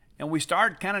 and we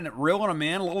start kind of reeling them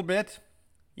in a little bit.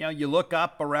 You look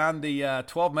up around the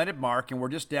 12-minute mark, and we're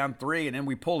just down 3, and then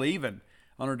we pull even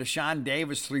on a Deshaun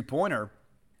Davis three-pointer.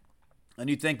 And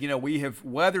you think, we have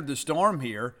weathered the storm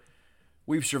here.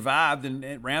 We've survived,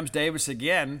 and Rams Davis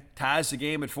again ties the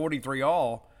game at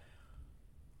 43-all.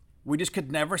 We just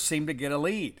could never seem to get a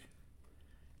lead.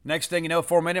 Next thing you know,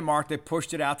 4-minute mark, they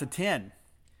pushed it out to 10.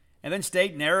 And then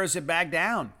State narrows it back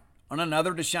down on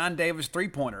another Deshaun Davis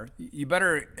three-pointer. You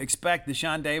better expect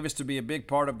Deshaun Davis to be a big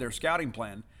part of their scouting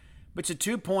plan. But it's a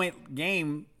 2-point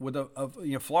game with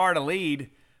a Florida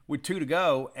lead with 2 to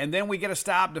go, and then we get a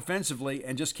stop defensively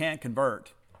and just can't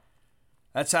convert.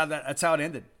 That's how it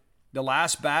ended. The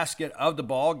last basket of the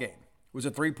ball game was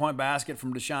a 3-point basket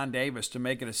from Deshaun Davis to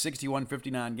make it a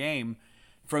 61-59 game.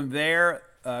 From there,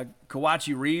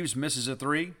 Kawachi Reeves misses a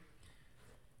 3.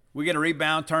 We get a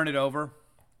rebound, turn it over.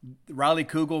 Riley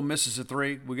Kugel misses a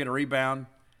 3. We get a rebound.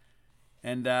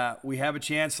 And we have a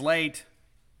chance late.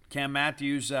 Cam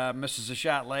Matthews misses a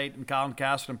shot late, and Colin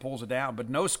Castleton pulls it down. But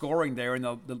no scoring there in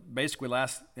the basically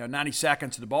last 90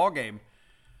 seconds of the ball game.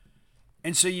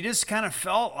 And so you just kind of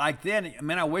felt like then,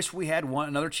 I wish we had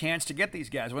another chance to get these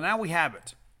guys. Well, now we have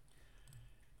it.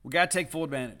 We got to take full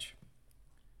advantage.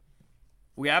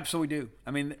 We absolutely do.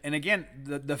 And again,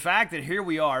 the fact that here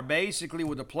we are basically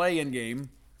with a play-in game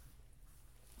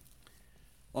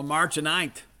on March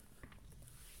 9th.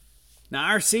 Now,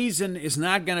 our season is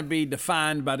not going to be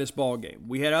defined by this ball game.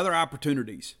 We had other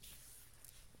opportunities.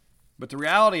 But the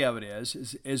reality of it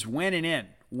is win and in.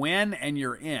 Win and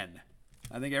you're in.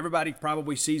 I think everybody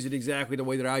probably sees it exactly the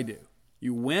way that I do.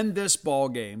 You win this ball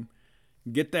game,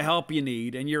 get the help you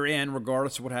need, and you're in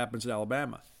regardless of what happens at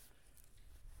Alabama.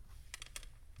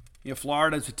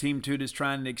 Florida's a team, too, that's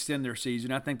trying to extend their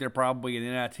season. I think they're probably an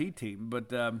NIT team.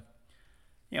 But,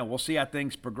 we'll see how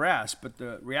things progress. But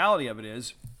the reality of it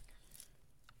is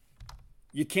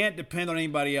you can't depend on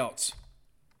anybody else.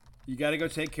 You got to go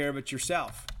take care of it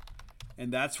yourself.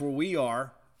 And that's where we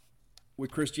are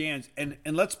with Chris Jans. And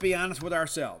let's be honest with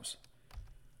ourselves.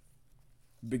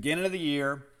 Beginning of the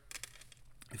year,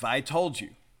 if I told you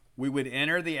we would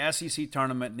enter the SEC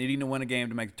tournament needing to win a game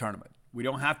to make the tournament. We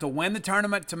don't have to win the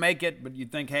tournament to make it, but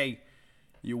you'd think, hey,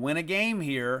 you win a game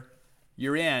here,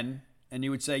 you're in, and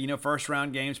you would say, first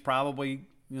round games probably,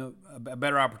 a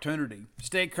better opportunity.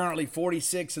 State currently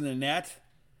 46 in the net.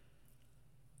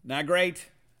 Not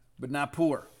great, but not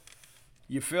poor.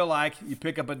 You feel like you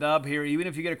pick up a dub here, even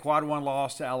if you get a quad 1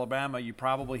 loss to Alabama, you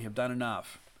probably have done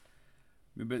enough.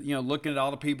 But, looking at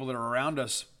all the people that are around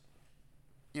us,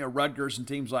 Rutgers and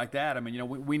teams like that,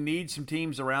 we need some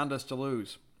teams around us to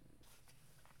lose.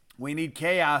 We need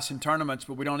chaos in tournaments,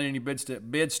 but we don't need any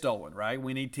bids stolen, right?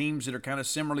 We need teams that are kind of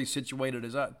similarly situated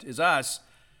as us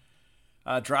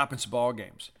dropping some ball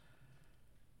games.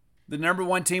 The number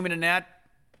 1 team in the net,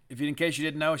 in case you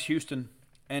didn't know, is Houston.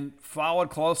 And followed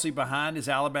closely behind is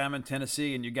Alabama and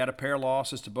Tennessee, and you got a pair of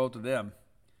losses to both of them.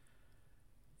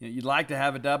 You'd like to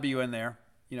have a W in there.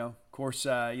 Of course,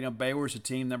 Baylor's a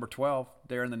team number 12.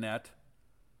 They're in the net.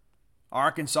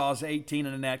 Arkansas is 18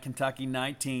 in the net. Kentucky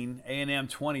 19. A&M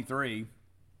 23.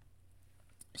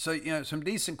 So, some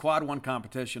decent quad 1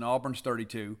 competition. Auburn's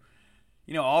 32.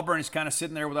 Auburn is kind of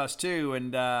sitting there with us too,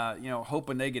 and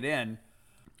hoping they get in.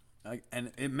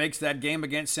 And it makes that game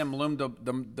against them loom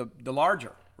the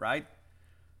larger, right?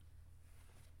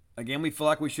 Again, we feel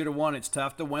like we should have won. It's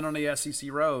tough to win on the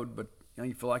SEC road, but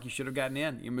you feel like you should have gotten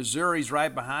in. Missouri's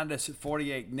right behind us at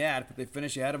 48 net, but they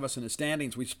finish ahead of us in the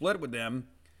standings. We split with them.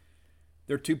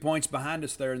 They're 2 points behind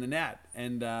us there in the net,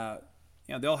 and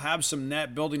they'll have some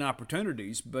net building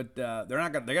opportunities, but they're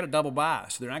not going. They got a double bye,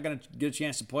 so they're not going to get a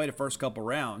chance to play the first couple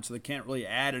rounds. So they can't really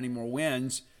add any more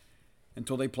wins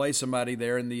until they play somebody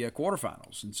there in the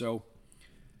quarterfinals. And so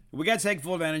we got to take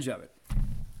full advantage of it.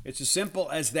 It's as simple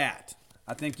as that.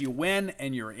 I think you win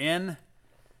and you're in.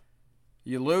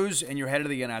 You lose and you're headed to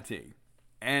the NIT.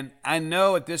 And I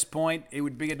know at this point it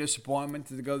would be a disappointment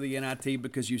to go to the NIT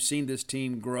because you've seen this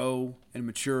team grow and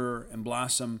mature and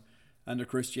blossom under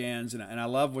Chris Jans. And I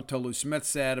love what Tolu Smith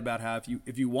said about how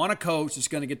if you want a coach that's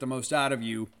going to get the most out of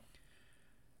you,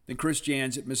 then Chris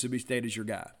Jans at Mississippi State is your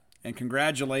guy. And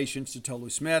congratulations to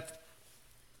Tolu Smith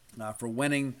for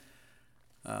winning,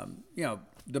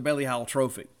 the Bailey Howell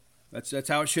Trophy. That's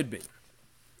how it should be.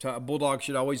 A Bulldog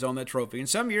should always own that trophy. And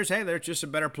some years, hey, they're just a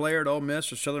better player at Ole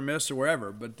Miss or Southern Miss or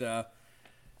wherever. But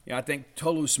I think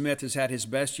Tolu Smith has had his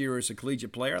best year as a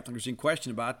collegiate player. I think there's any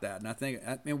question about that.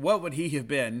 And what would he have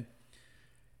been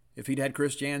if he'd had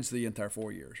Chris Jans the entire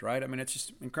 4 years, right? It's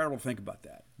just incredible to think about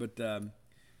that. But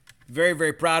very,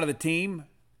 very proud of the team.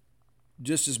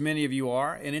 Just as many of you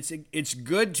are, and it's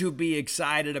good to be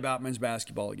excited about men's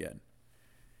basketball again,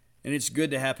 and it's good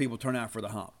to have people turn out for the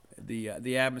hump.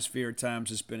 The atmosphere at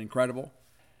times has been incredible,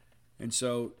 and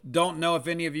so don't know if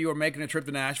any of you are making a trip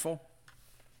to Nashville,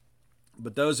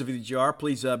 but those of you that you are,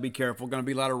 please be careful. Going to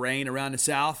be a lot of rain around the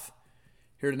South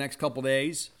here the next couple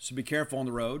days, so be careful on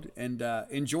the road and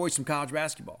enjoy some college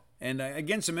basketball. And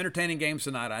again, some entertaining games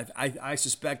tonight. I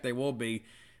suspect they will be,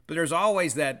 but there's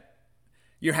always that.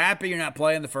 You're happy you're not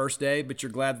playing the first day, but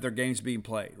you're glad that their game's being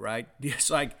played, right?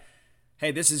 It's like, hey,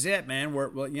 this is it, man.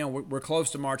 We're close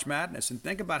to March Madness, and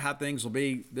think about how things will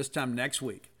be this time next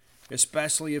week,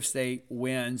 especially if State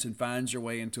wins and finds their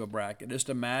way into a bracket. Just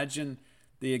imagine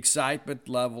the excitement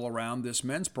level around this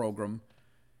men's program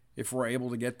if we're able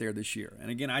to get there this year.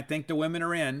 And again, I think the women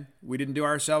are in. We didn't do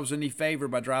ourselves any favor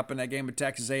by dropping that game at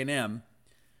Texas A&M,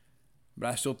 but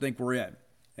I still think we're in.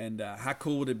 And how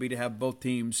cool would it be to have both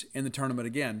teams in the tournament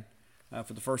again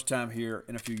for the first time here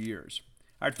in a few years?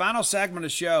 All right, final segment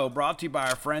of the show brought to you by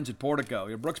our friends at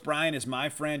Portico. Brooks Bryan is my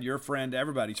friend, your friend,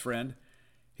 everybody's friend.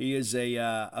 He is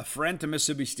a friend to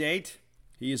Mississippi State.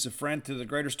 He is a friend to the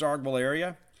greater Starkville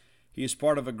area. He is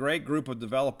part of a great group of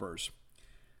developers.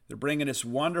 They're bringing this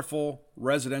wonderful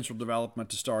residential development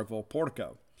to Starkville,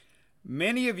 Portico.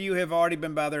 Many of you have already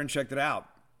been by there and checked it out.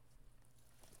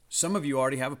 Some of you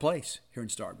already have a place here in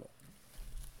Starkville.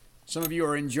 Some of you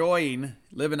are enjoying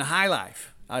living the high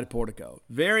life out of Portico.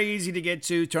 Very easy to get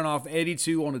to. Turn off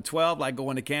 82 on the 12, like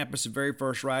going to campus. The very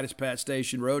first right is Pat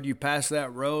Station Road. You pass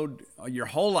that road your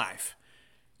whole life,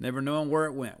 never knowing where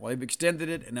it went. Well, they've extended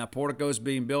it, and now Portico is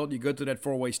being built. You go through that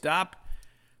four-way stop.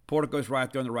 Portico's right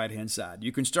there on the right-hand side.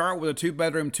 You can start with a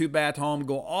 2-bedroom, 2-bath home,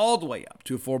 go all the way up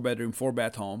to a 4-bedroom,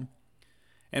 4-bath home.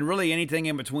 And really anything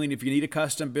in between. If you need a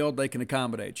custom build, they can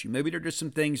accommodate you. Maybe there are just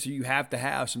some things that you have to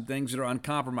have, some things that are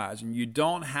uncompromising. You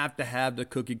don't have to have the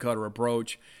cookie-cutter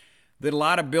approach that a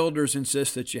lot of builders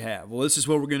insist that you have. Well, this is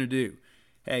what we're going to do.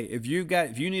 Hey, if you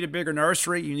need a bigger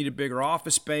nursery, you need a bigger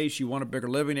office space, you want a bigger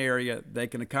living area, they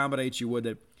can accommodate you with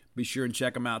it. Be sure and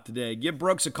check them out today. Give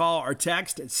Brooks a call or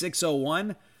text at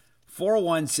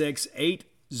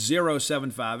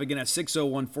 601-416-8075. Again, that's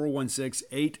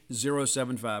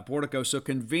 601-416-8075. Portico, so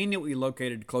conveniently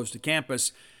located close to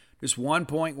campus, just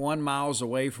 1.1 miles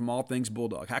away from all things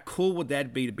Bulldog. How cool would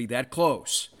that be to be that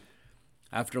close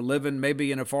after living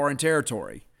maybe in a foreign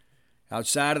territory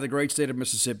outside of the great state of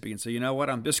Mississippi and say, you know what,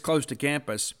 I'm this close to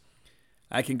campus.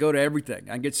 I can go to everything.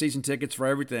 I can get season tickets for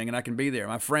everything, and I can be there.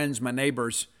 My friends, my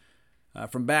neighbors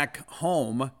from back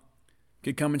home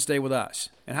could come and stay with us.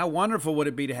 And how wonderful would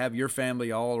it be to have your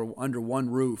family all under one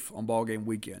roof on ball game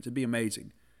weekends? It'd be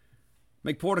amazing.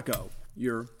 Make Portico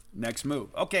your next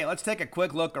move. Okay, let's take a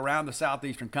quick look around the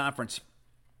Southeastern Conference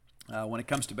when it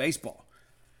comes to baseball.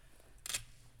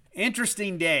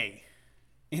 Interesting day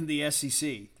in the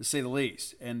SEC, to say the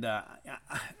least. And I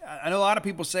know a lot of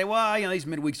people say, well, these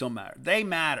midweeks don't matter. They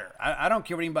matter. I don't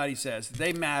care what anybody says.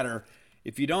 They matter.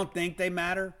 If you don't think they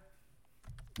matter,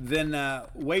 then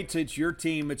wait till it's your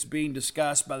team that's being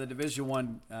discussed by the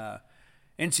Division I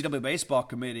NCAA baseball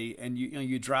committee, and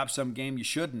you drop some game you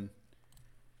shouldn't,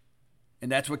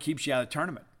 and that's what keeps you out of the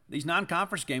tournament. These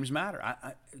non-conference games matter.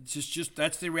 It's just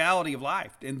that's the reality of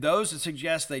life. And those that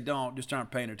suggest they don't just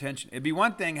aren't paying attention. It'd be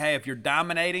one thing, hey, if you're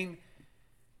dominating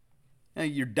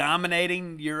your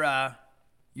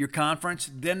conference,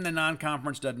 then the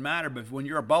non-conference doesn't matter. But when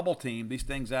you're a bubble team, these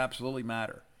things absolutely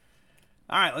matter.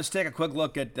 All right, let's take a quick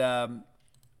look at kind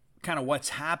of what's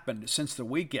happened since the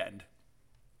weekend.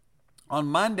 On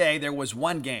Monday, there was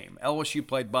one game. LSU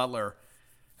played Butler.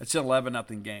 It's an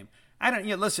 11-0 game.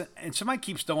 Listen, and somebody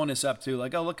keeps throwing this up too,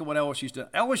 like, oh, look at what LSU's done.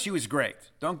 LSU is great.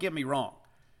 Don't get me wrong.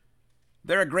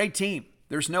 They're a great team.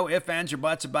 There's no ifs, ands, or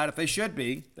buts about it. They should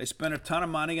be. They spent a ton of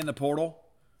money in the portal.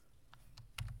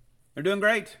 They're doing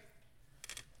great.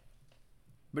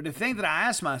 But the thing that I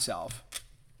ask myself,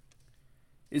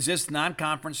 is this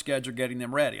non-conference schedule getting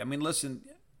them ready? I mean, listen,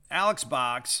 Alex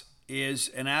Box is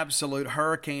an absolute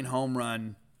hurricane home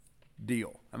run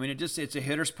deal. I mean, it's a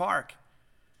hitter's park.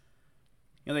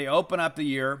 They open up the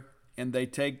year and they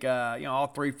take all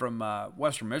three from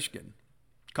Western Michigan.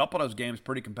 A couple of those games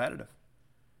pretty competitive.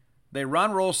 They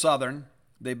run Rural Southern.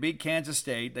 They beat Kansas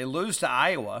State. They lose to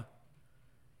Iowa.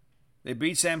 They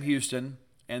beat Sam Houston,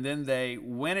 and then they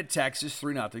win at Texas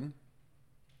 3-0. And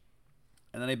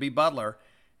then they beat Butler.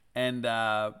 And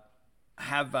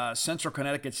have Central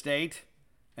Connecticut State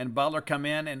and Butler come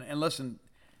in. And listen,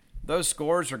 those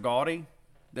scores are gaudy.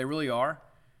 They really are.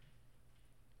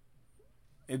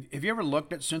 Have you ever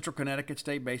looked at Central Connecticut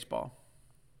State baseball?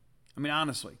 I mean,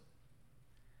 honestly.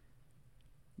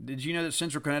 Did you know that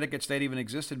Central Connecticut State even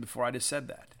existed before I just said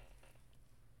that?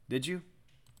 Did you?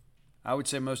 I would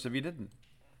say most of you didn't.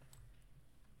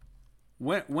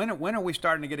 When are we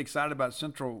starting to get excited about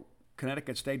Central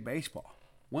Connecticut State baseball?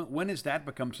 When has that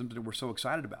become something that we're so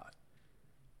excited about?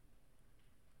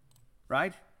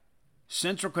 Right?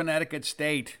 Central Connecticut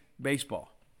State baseball.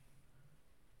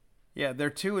 Yeah,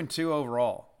 they're 2-2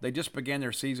 overall. They just began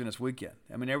their season this weekend.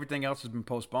 I mean, everything else has been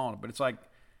postponed. But it's like,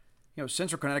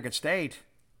 Central Connecticut State.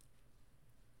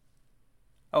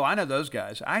 Oh, I know those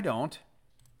guys. I don't.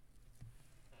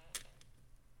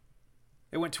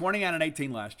 They went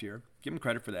 29-18 last year. Give them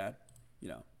credit for that.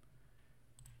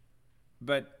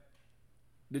 But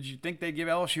did you think they'd give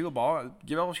LSU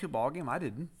a ball game? I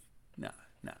didn't. No.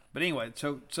 No. But anyway,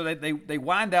 so they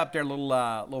wind up their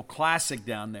little classic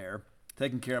down there,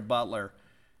 taking care of Butler,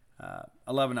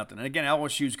 11-0. And again,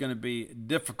 LSU is going to be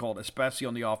difficult, especially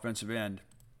on the offensive end,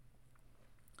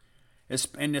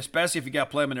 and especially if you got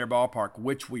to play them in their ballpark,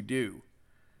 which we do.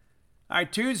 All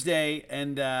right, Tuesday,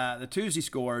 and the Tuesday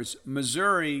scores: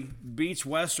 Missouri beats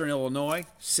Western Illinois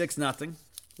 6-0.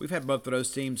 We've had both of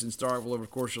those teams in Starkville over the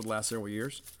course of the last several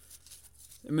years.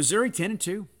 And Missouri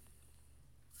 10-2.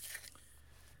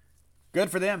 Good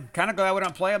for them. Kind of glad we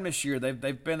don't play them this year.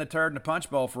 They've been the turd in the punch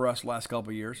bowl for us the last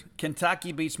couple of years.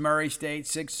 Kentucky beats Murray State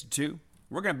 6-2.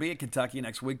 We're going to be at Kentucky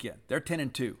next weekend. They're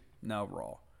 10-2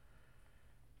 overall.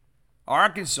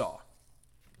 Arkansas,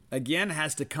 again,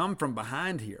 has to come from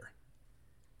behind here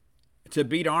to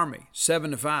beat Army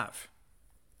 7-5.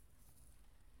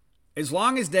 As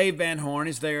long as Dave Van Horn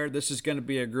is there, this is going to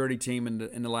be a gritty team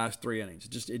in the last 3 innings.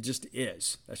 It just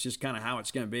is. That's just kind of how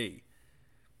it's going to be.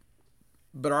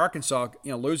 But Arkansas,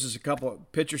 loses a couple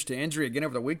of pitchers to injury again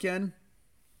over the weekend.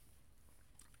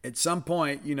 At some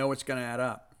point, it's going to add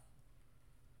up.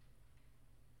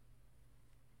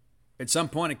 At some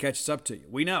point, it catches up to you.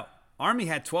 We know. Army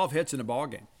had 12 hits in the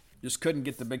ballgame. Just couldn't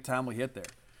get the big timely hit there.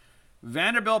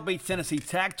 Vanderbilt beats Tennessee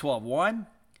Tech 12-1.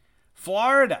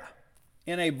 Florida,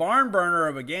 in a barn burner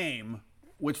of a game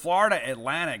with Florida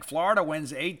Atlantic, Florida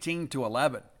wins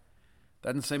 18-11.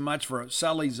 Doesn't say much for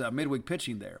Sully's midweek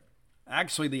pitching there.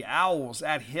 Actually, the Owls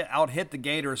out-hit the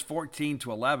Gators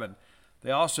 14-11.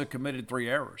 They also committed 3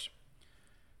 errors.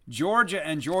 Georgia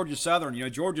and Georgia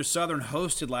Southern. Georgia Southern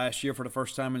hosted last year for the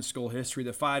first time in school history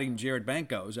the Fighting Jared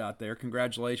Bankos out there.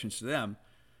 Congratulations to them.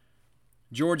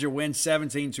 Georgia wins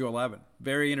 17-11.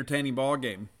 Very entertaining ball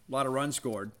game. A lot of runs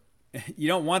scored. You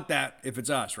don't want that if it's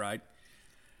us, right?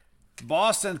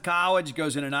 Boston College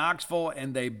goes into Knoxville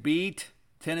and they beat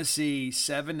Tennessee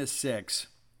 7-6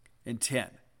 in 10.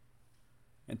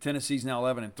 And Tennessee's now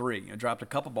 11-3. Dropped a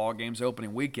couple ball games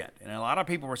opening weekend. And a lot of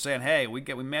people were saying, hey, we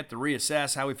meant to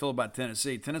reassess how we feel about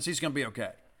Tennessee. Tennessee's going to be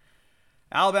okay.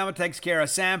 Alabama takes care of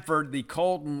Samford, the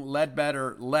Colton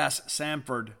Ledbetter less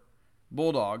Samford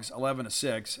Bulldogs,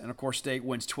 11-6. And, of course, State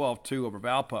wins 12-2 over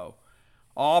Valpo.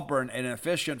 Auburn, an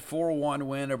efficient 4-1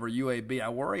 win over UAB. I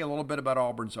worry a little bit about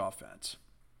Auburn's offense.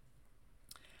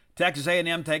 Texas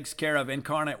A&M takes care of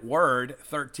Incarnate Word,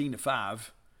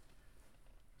 13-5.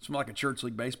 It's more like a church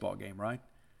league baseball game, right?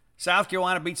 South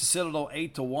Carolina beats the Citadel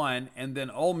 8-1, and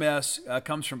then Ole Miss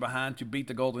comes from behind to beat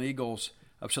the Golden Eagles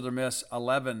of Southern Miss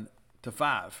 11-5.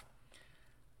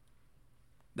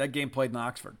 That game played in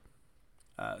Oxford.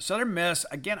 Southern Miss,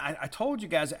 again, I told you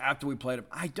guys after we played them,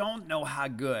 I don't know how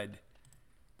good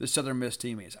the Southern Miss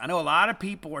team is. I know a lot of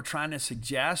people are trying to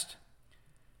suggest.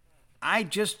 I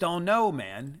just don't know,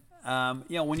 man.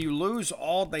 When you lose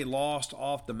all they lost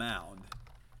off the mound,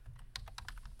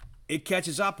 it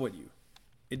catches up with you.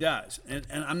 It does. And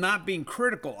I'm not being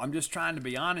critical. I'm just trying to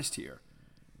be honest here.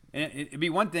 And it'd be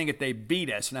one thing if they beat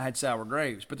us and I had sour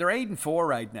grapes. But they're 8-4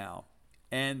 right now.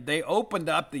 And they opened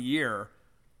up the year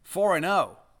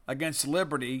 4-0 against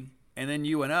Liberty and then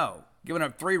UNO, giving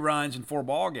up 3 runs in 4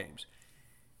 ball games.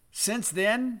 Since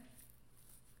then,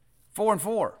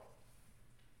 4-4.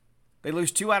 They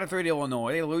lose 2 out of 3 to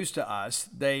Illinois. They lose to us.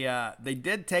 They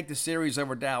did take the series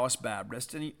over Dallas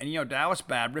Baptist. And Dallas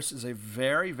Baptist is a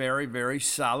very, very, very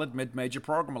solid mid-major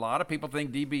program. A lot of people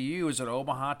think DBU is an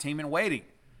Omaha team in waiting.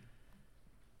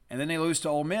 And then they lose to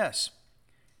Ole Miss.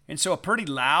 And so a pretty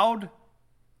loud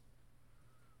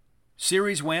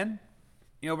series win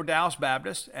over Dallas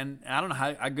Baptist. And I don't know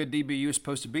how good DBU is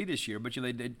supposed to be this year, but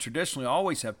they traditionally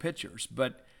always have pitchers.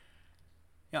 But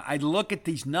I look at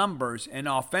these numbers, and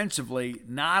offensively,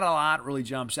 not a lot really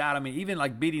jumps out. I mean, even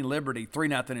like beating Liberty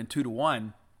 3-0 and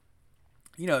 2-1,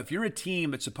 if you're a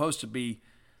team that's supposed to be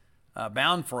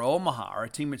bound for Omaha or a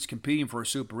team that's competing for a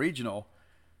super regional,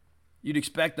 you'd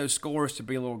expect those scores to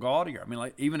be a little gaudier. I mean,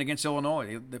 like even against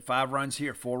Illinois, the 5 runs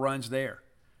here, 4 runs there.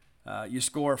 You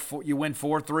win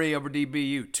 4-3 over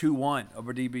DBU, 2-1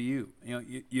 over DBU.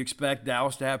 You expect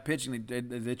Dallas to have pitching.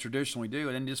 They traditionally do,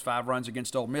 and then just 5 runs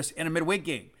against Ole Miss in a midweek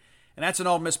game. And that's an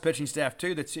Ole Miss pitching staff,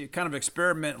 too, that's kind of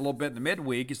experiment a little bit in the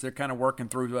midweek as they're kind of working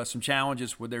through some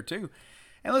challenges with there, too.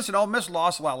 And listen, Ole Miss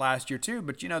lost a lot last year, too,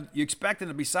 but, you expect them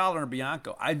to be solid under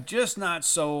Bianco. I'm just not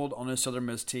sold on this Southern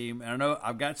Miss team. And I know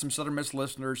I've got some Southern Miss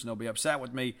listeners, and they'll be upset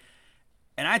with me.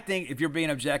 And I think if you're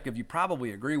being objective, you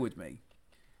probably agree with me.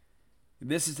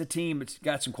 This is a team that's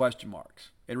got some question marks.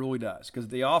 It really does, because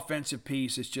the offensive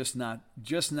piece is just not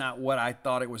what I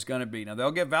thought it was going to be. Now,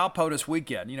 they'll get Valpo this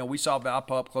weekend. We saw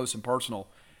Valpo up close and personal.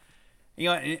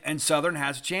 And Southern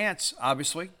has a chance,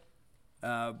 obviously.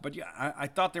 But yeah, I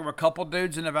thought there were a couple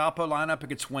dudes in the Valpo lineup who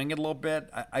could swing it a little bit.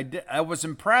 I was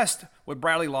impressed with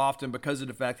Bradley Lofton because of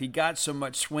the fact he got so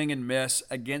much swing and miss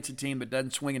against a team that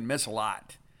doesn't swing and miss a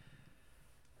lot.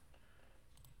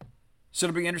 So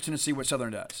it'll be interesting to see what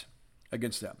Southern does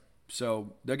against them.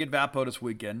 So they'll get Valpo this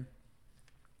weekend,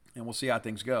 and we'll see how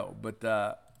things go.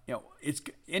 But, it's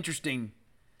interesting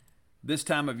this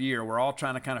time of year. We're all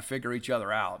trying to kind of figure each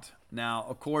other out. Now,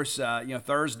 of course,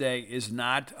 Thursday is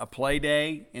not a play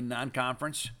day in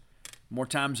non-conference. More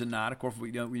times than not. Of course,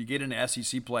 when you get into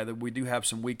SEC play, that we do have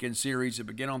some weekend series that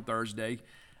begin on Thursday,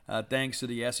 thanks to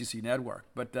the SEC Network.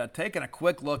 But taking a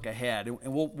quick look ahead, and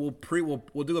we'll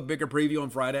do a bigger preview on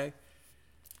Friday.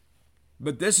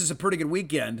 But this is a pretty good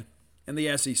weekend in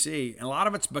the SEC, and a lot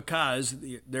of it's because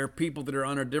there are people that are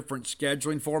on a different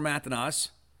scheduling format than us,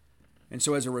 and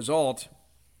so as a result,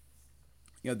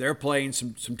 they're playing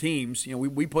some teams.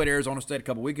 We played Arizona State a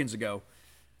couple weekends ago.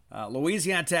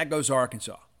 Louisiana Tech goes to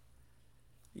Arkansas.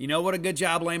 You know what a good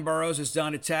job Lane Burroughs has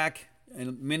done at Tech,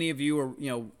 and many of you are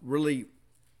really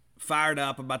fired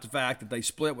up about the fact that they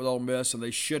split with Ole Miss and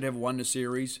they should have won the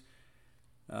series.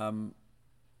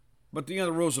 But the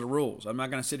rules are the rules. I'm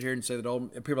not going to sit here and say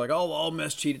that people are like, Ole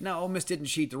Miss cheated. No, Ole Miss didn't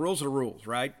cheat. The rules are the rules,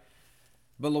 right?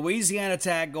 But Louisiana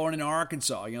Tech going into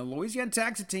Arkansas. Louisiana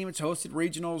Tech's a team that's hosted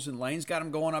regionals, and Lane's got them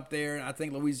going up there. And I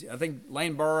think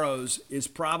Lane Burroughs is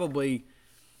probably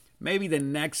maybe the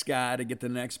next guy to get the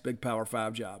next big Power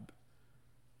 5 job.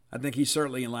 I think he's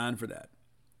certainly in line for that.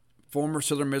 Former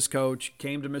Southern Miss coach,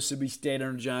 came to Mississippi State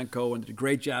under John Cohen, did a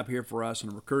great job here for us on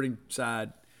the recruiting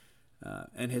side,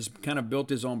 and has kind of built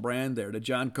his own brand there. The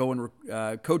John Cohen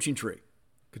coaching tree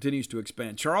continues to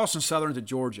expand. Charleston Southern to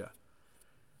Georgia.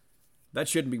 That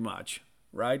shouldn't be much,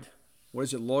 right? What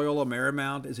is it, Loyola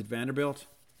Marymount? Is it Vanderbilt?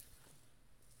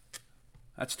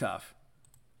 That's tough.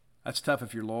 That's tough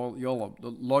if you're Loyola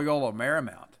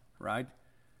Marymount, right?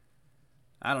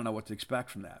 I don't know what to expect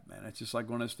from that, man. It's just like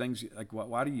one of those things. Like,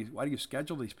 why do you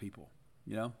schedule these people?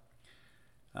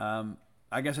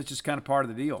 I guess it's just kind of part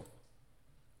of the deal.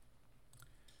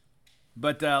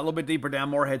 But a little bit deeper down,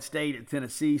 Morehead State at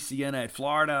Tennessee, Siena at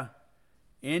Florida,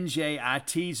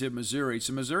 NJIT's at Missouri.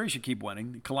 So Missouri should keep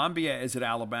winning. Columbia is at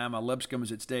Alabama. Lipscomb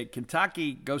is at State.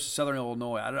 Kentucky goes to Southern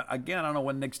Illinois. I don't know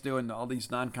what Nick's doing all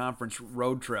these non-conference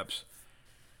road trips.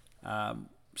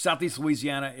 Southeast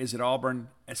Louisiana is at Auburn.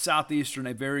 At Southeastern,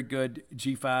 a very good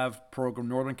G5 program.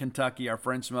 Northern Kentucky, our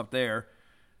friends from up there,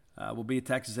 will be at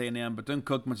Texas A&M.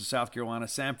 Bethune-Cookman's at South Carolina.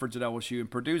 Samford's at LSU. And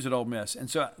Purdue's at Ole Miss. And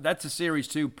so that's a series,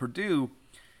 too. Could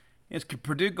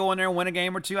Purdue go in there and win a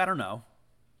game or two? I don't know.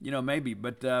 Maybe.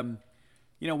 But,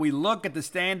 we look at the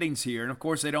standings here. And, of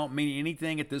course, they don't mean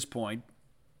anything at this point.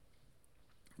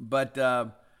 But,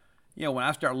 when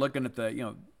I start looking at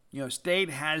the, State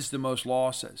has the most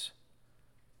losses.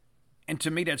 And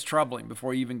to me, that's troubling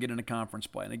before you even get into conference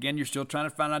play. And again, you're still trying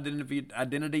to find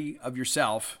identity of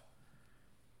yourself.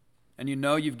 And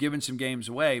you've given some games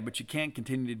away, but you can't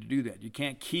continue to do that. You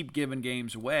can't keep giving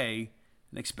games away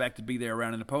and expect to be there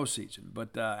around in the postseason.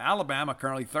 But Alabama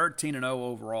currently 13-0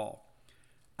 overall.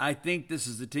 I think this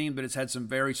is the team that has had some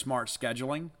very smart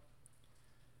scheduling.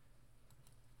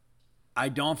 I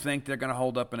don't think they're going to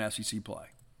hold up in SEC play.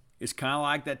 It's kind of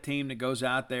like that team that goes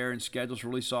out there and schedules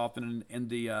really soft in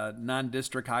the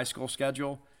non-district high school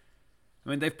schedule. I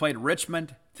mean, they've played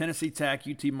Richmond, Tennessee Tech,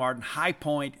 UT Martin, High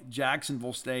Point,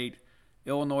 Jacksonville State,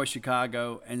 Illinois,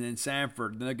 Chicago, and then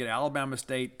Samford. Then they get Alabama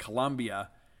State, Columbia.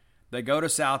 They go to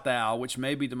South Al, which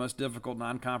may be the most difficult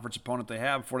non-conference opponent they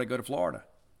have before they go to Florida.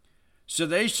 So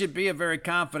they should be a very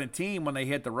confident team when they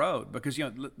hit the road because,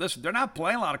 listen, they're not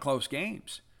playing a lot of close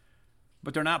games,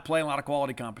 but they're not playing a lot of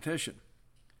quality competition.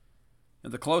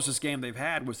 And the closest game they've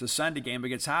had was the Sunday game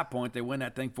against High Point. They win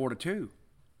that thing 4-2.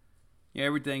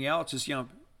 Everything else is,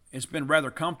 it's been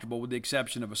rather comfortable with the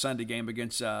exception of a Sunday game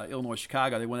against Illinois,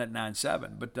 Chicago. They won that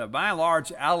 9-7. But by and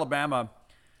large, Alabama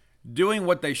doing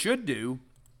what they should do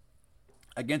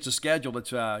against a schedule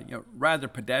that's rather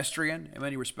pedestrian in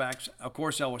many respects. Of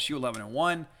course, LSU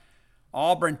 11-1,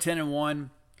 Auburn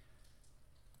 10-1.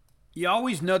 You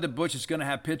always know that Butch is going to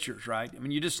have pitchers, right? I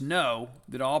mean, you just know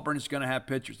that Auburn is going to have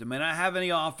pitchers. They may not have any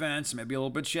offense, maybe a little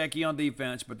bit shaky on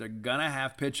defense, but they're going to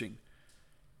have pitching.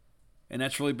 And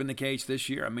that's really been the case this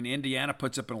year. I mean, Indiana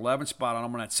puts up an 11th spot on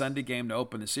them on that Sunday game to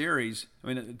open the series,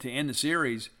 to end the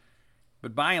series.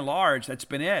 But by and large, that's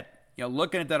been it.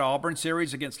 Looking at that Auburn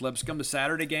series against Lipscomb, the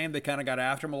Saturday game, they kind of got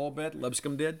after them a little bit.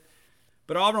 Lipscomb did.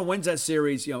 But Auburn wins that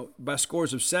series, by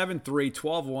scores of 7-3,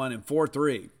 12-1, and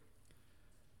 4-3.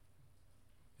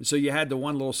 And so you had the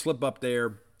one little slip up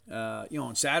there,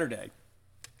 on Saturday.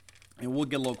 And we'll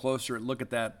get a little closer and look at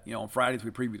that, on Friday as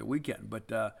we preview the weekend. But,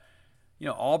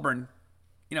 Auburn,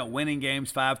 winning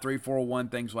games 5-3,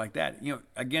 4-1, things like that.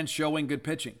 Again, showing good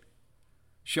pitching.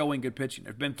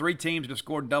 There's been 3 teams that have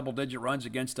scored double-digit runs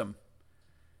against them,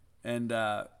 and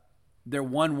they're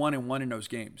 1-1-1 in those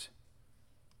games.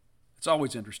 It's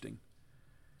always interesting.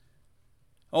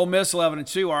 Ole Miss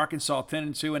 11-2, Arkansas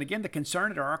 10-2, and again, the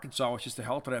concern at Arkansas was just the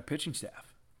health of that pitching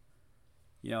staff.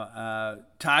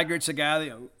 Tigers, a guy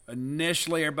that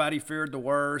initially everybody feared the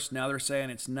worst. Now they're saying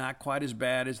it's not quite as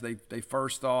bad as they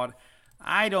first thought.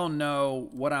 I don't know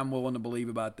what I'm willing to believe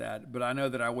about that, but I know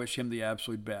that I wish him the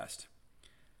absolute best.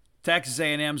 Texas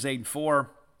A&M's 8-4.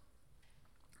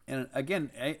 And again,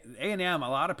 A&M, a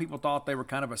lot of people thought they were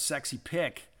kind of a sexy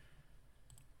pick,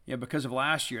 because of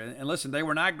last year. And listen, they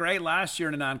were not great last year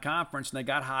in the non-conference, and they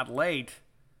got hot late.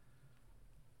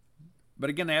 But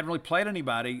again, they hadn't really played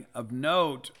anybody of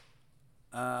note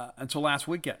until last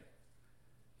weekend.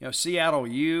 Seattle,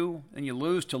 and you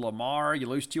lose to Lamar. You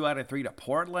lose 2 out of 3 to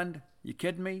Portland. You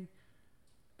kidding me?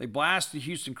 They blast the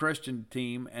Houston Christian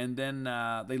team, and then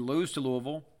they lose to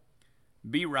Louisville,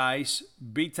 beat Rice,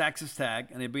 beat Texas Tech,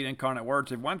 and they beat Incarnate Word.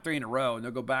 They've won 3 in a row, and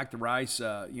they'll go back to Rice,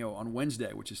 on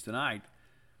Wednesday, which is tonight,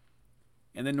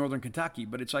 and then Northern Kentucky.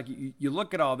 But it's like you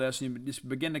look at all this, and you just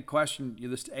begin to question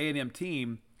this A&M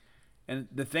team. And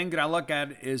the thing that I look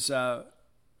at is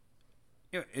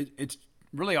it's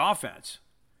really offense.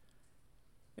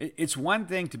 It's one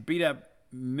thing to beat up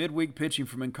midweek pitching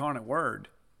from Incarnate Word.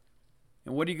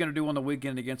 And what are you going to do on the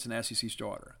weekend against an SEC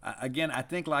starter? Again, I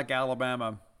think like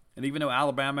Alabama, and even though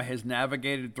Alabama has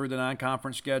navigated through the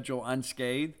non-conference schedule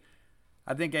unscathed,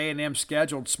 I think A&M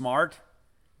scheduled smart,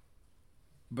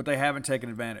 but they haven't taken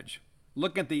advantage.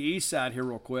 Look at the east side here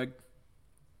real quick.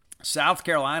 South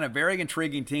Carolina, very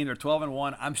intriguing team. They're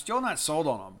 12-1. I'm still not sold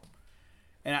on them.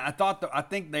 And I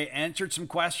think they answered some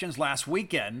questions last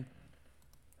weekend.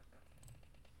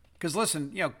 Because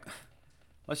listen,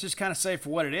 let's just kind of say for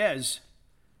what it is.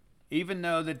 Even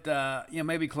though that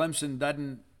maybe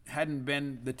Clemson hadn't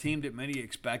been the team that many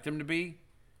expect them to be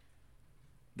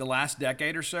the last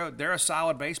decade or so, they're a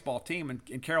solid baseball team,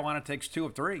 and Carolina takes 2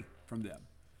 of 3 from them.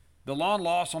 The lone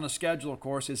loss on the schedule, of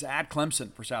course, is at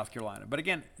Clemson for South Carolina. But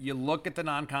again, you look at the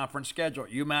non-conference schedule: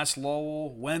 UMass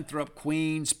Lowell, Winthrop,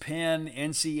 Queens, Penn,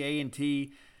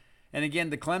 NC-A&T. And again,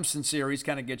 the Clemson series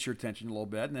kind of gets your attention a little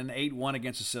bit. And then 8-1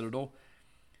 against the Citadel.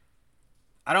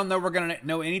 I don't know we're going to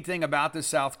know anything about this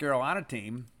South Carolina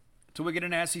team until we get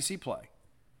into SEC play.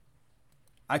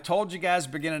 I told you guys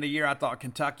at the beginning of the year I thought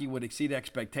Kentucky would exceed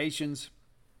expectations.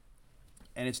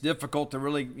 And it's difficult to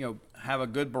really, have a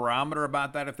good barometer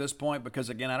about that at this point because,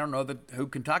 again, I don't know who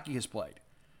Kentucky has played.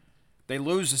 They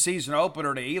lose the season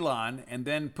opener to Elon and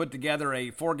then put together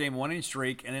a 4-game winning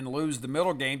streak and then lose the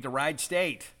middle game to Wright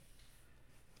State.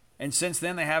 And since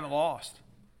then, they haven't lost.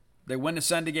 They win the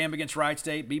Sunday game against Wright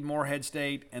State, beat Morehead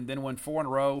State, and then win 4 in a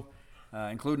row,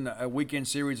 including a weekend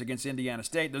series against Indiana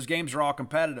State. Those games are all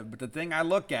competitive. But the thing I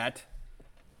look at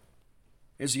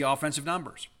is the offensive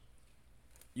numbers.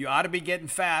 You ought to be getting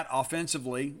fat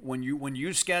offensively when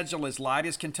you schedule as light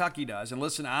as Kentucky does. And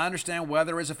listen, I understand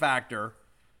weather is a factor,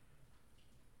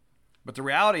 but the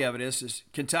reality of it is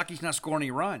Kentucky's not scoring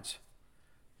any runs,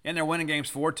 and they're winning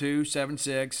games 4-2,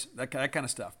 7-6, that kind of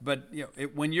stuff. But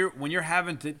when you're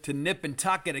having to nip and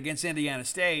tuck it against Indiana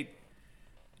State,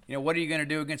 what are you going to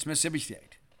do against Mississippi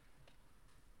State?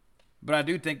 But I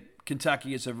do think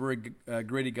Kentucky is a very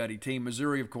gritty, gutty team.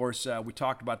 Missouri, of course, we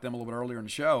talked about them a little bit earlier in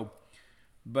the show.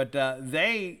 But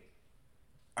they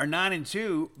are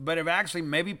 9-2, but have actually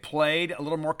maybe played a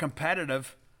little more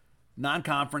competitive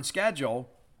non-conference schedule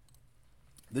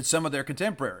than some of their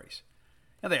contemporaries.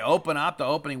 And they open up the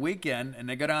opening weekend, and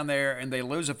they go down there and they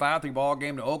lose a 5-3 ball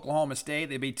game to Oklahoma State.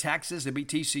 They beat Texas. They beat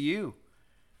TCU.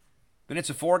 Then it's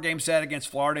a 4-game set against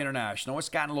Florida International. It's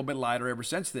gotten a little bit lighter ever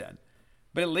since then.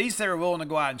 But at least they were willing to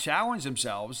go out and challenge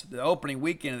themselves the opening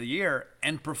weekend of the year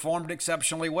and performed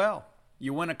exceptionally well.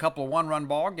 You win a couple of 1-run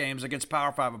ball games against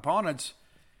Power 5 opponents,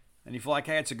 and you feel like,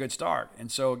 hey, it's a good start.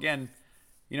 And so, again,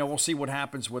 we'll see what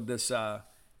happens with this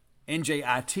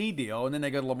NJIT deal. And then they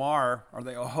go to Lamar, or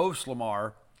they host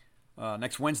Lamar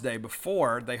next Wednesday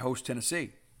before they host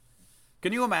Tennessee.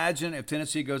 Can you imagine if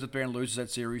Tennessee goes up there and loses that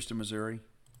series to Missouri?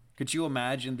 Could you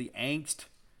imagine the angst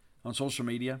on social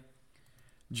media?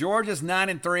 Georgia's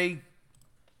 9-3.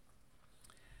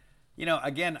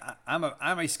 Again,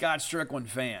 I'm a Scott Strickland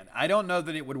fan. I don't know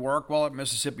that it would work well at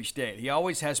Mississippi State. He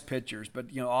always has pitchers, but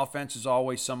offense is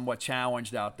always somewhat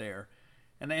challenged out there.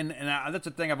 And that's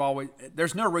the thing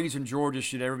there's no reason Georgia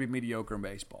should ever be mediocre in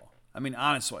baseball. I mean,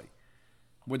 honestly,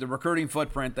 with the recruiting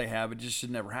footprint they have, it just should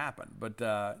never happen. But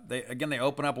they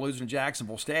open up losing to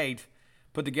Jacksonville State,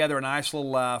 put together a nice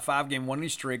little 5-game winning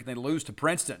streak, and they lose to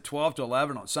Princeton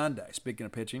 12-11 on Sunday, speaking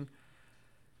of pitching.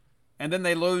 And then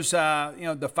they lose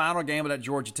the final game of that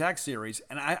Georgia Tech series.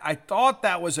 And I thought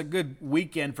that was a good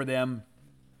weekend for them.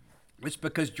 It's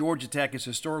because Georgia Tech has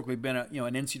historically been an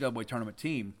NCAA tournament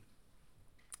team.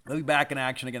 They'll be back in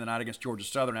action again tonight against Georgia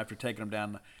Southern after taking them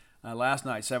down last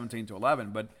night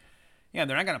 17-11. But they're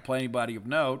not going to play anybody of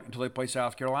note until they play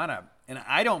South Carolina. And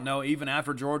I don't know, even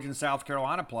after Georgia and South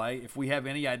Carolina play, if we have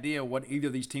any idea what either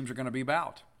of these teams are going to be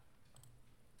about.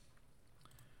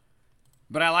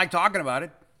 But I like talking about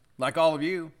it. Like all of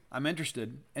you, I'm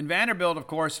interested. And Vanderbilt, of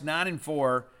course,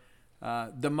 9-4.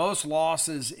 The most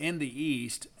losses in the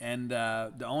East, and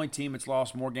the only team that's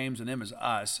lost more games than them is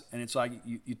us. And it's like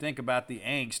you think about the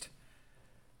angst,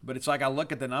 but it's like I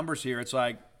look at the numbers here. It's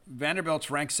like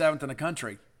Vanderbilt's ranked 7th in the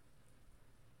country.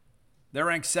 They're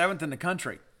ranked 7th in the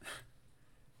country.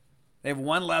 They have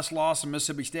one less loss than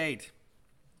Mississippi State.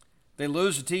 They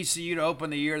lose to TCU to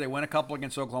open the year. They win a couple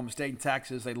against Oklahoma State and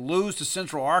Texas. They lose to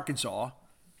Central Arkansas.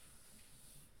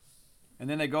 And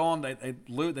then they go on, they beat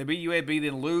UAB,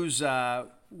 then lose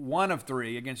 1 of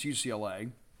 3 against UCLA.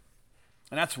 And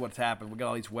that's what's happened. We got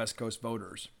all these West Coast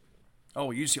voters. Oh,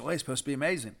 UCLA is supposed to be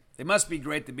amazing. They must be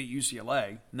great to beat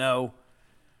UCLA. No.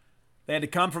 They had to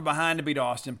come from behind to beat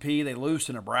Austin Peay. They lose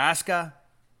to Nebraska.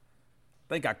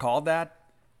 I think I called that.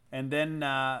 And then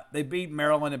they beat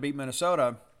Maryland and beat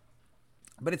Minnesota.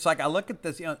 But it's like I look at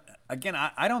this, again,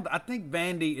 I think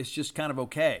Vandy is just kind of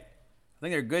okay. I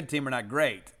think they're a good team, but not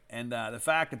great. And the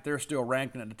fact that they're still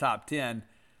ranking in the top 10,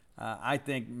 I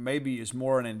think maybe is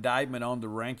more an indictment on the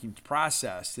rankings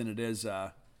process than it is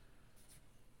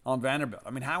on Vanderbilt. I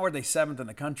mean, how are they 7th in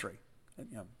the country?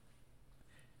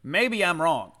 Maybe I'm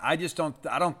wrong.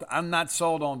 I'm not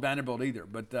sold on Vanderbilt either.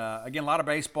 But again, a lot of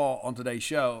baseball on today's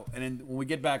show. And then when we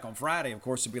get back on Friday, of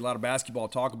course, there'll be a lot of basketball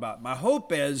to talk about. My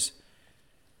hope is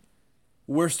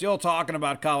we're still talking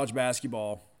about college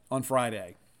basketball on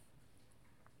Friday.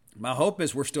 My hope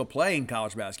is we're still playing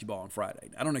college basketball on Friday.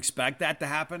 I don't expect that to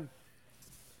happen,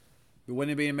 but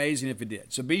wouldn't it be amazing if it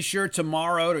did? So be sure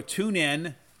tomorrow to tune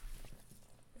in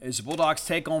as the Bulldogs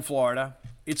take on Florida.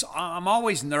 I'm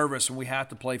always nervous when we have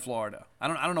to play Florida. I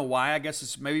don't know why. I guess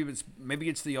it's maybe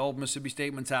it's the old Mississippi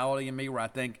State mentality in me where I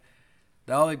think,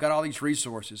 oh, they've got all these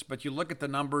resources. But you look at the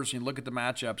numbers and you look at the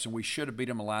matchups, and we should have beat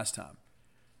them the last time.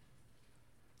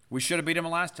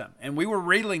 And we were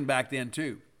reeling back then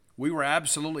too. We were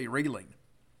absolutely reeling.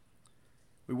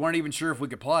 We weren't even sure if we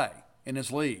could play in this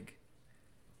league.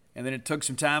 And then it took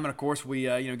some time, and of course we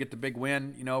get the big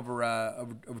win over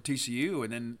TCU,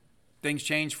 and then things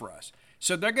changed for us.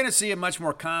 So they're going to see a much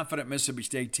more confident Mississippi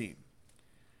State team.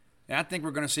 And I think we're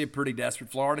going to see a pretty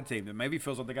desperate Florida team that maybe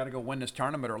feels like they got to go win this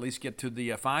tournament or at least get to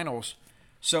the finals.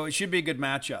 So it should be a good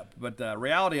matchup. But the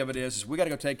reality of it is we got to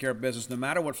go take care of business. No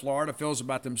matter what Florida feels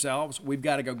about themselves, we've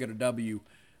got to go get a W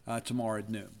tomorrow at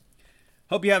noon.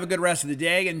 Hope you have a good rest of the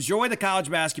day. Enjoy the college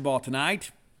basketball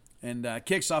tonight, and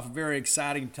kicks off a very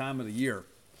exciting time of the year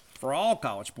for all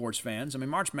college sports fans. I mean,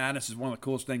 March Madness is one of the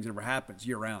coolest things that ever happens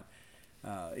year-round.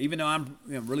 Even though I'm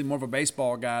really more of a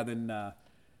baseball guy than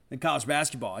college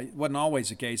basketball, it wasn't always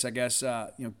the case. I guess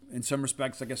in some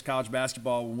respects, I guess college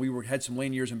basketball, when we had some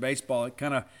lean years in baseball, it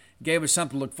kind of gave us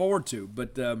something to look forward to.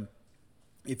 But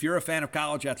if you're a fan of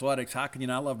college athletics, how can you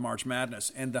not love March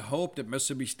Madness? And the hope that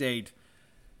Mississippi State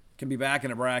can be back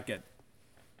in a bracket,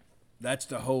 that's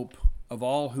the hope of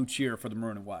all who cheer for the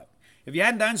maroon and white. If you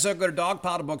hadn't done so, go to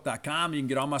dogpilebook.com. You can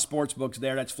get all my sports books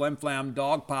there. That's Flim Flam,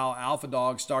 Dogpile, Alpha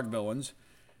Dog, Stark Villains.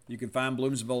 You can find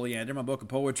Blooms of Oleander, my book of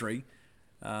poetry,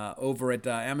 over at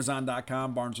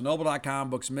Amazon.com,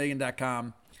 BarnesandNoble.com,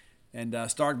 BooksAMillion.com,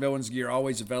 and Stark Villains gear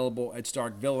always available at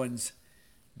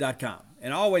StarkVillains.com.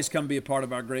 And always come be a part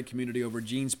of our great community over at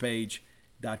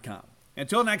JeansPage.com.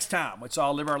 Until next time, let's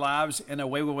all live our lives in a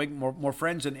way we make more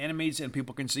friends than enemies, and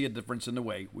people can see a difference in the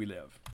way we live.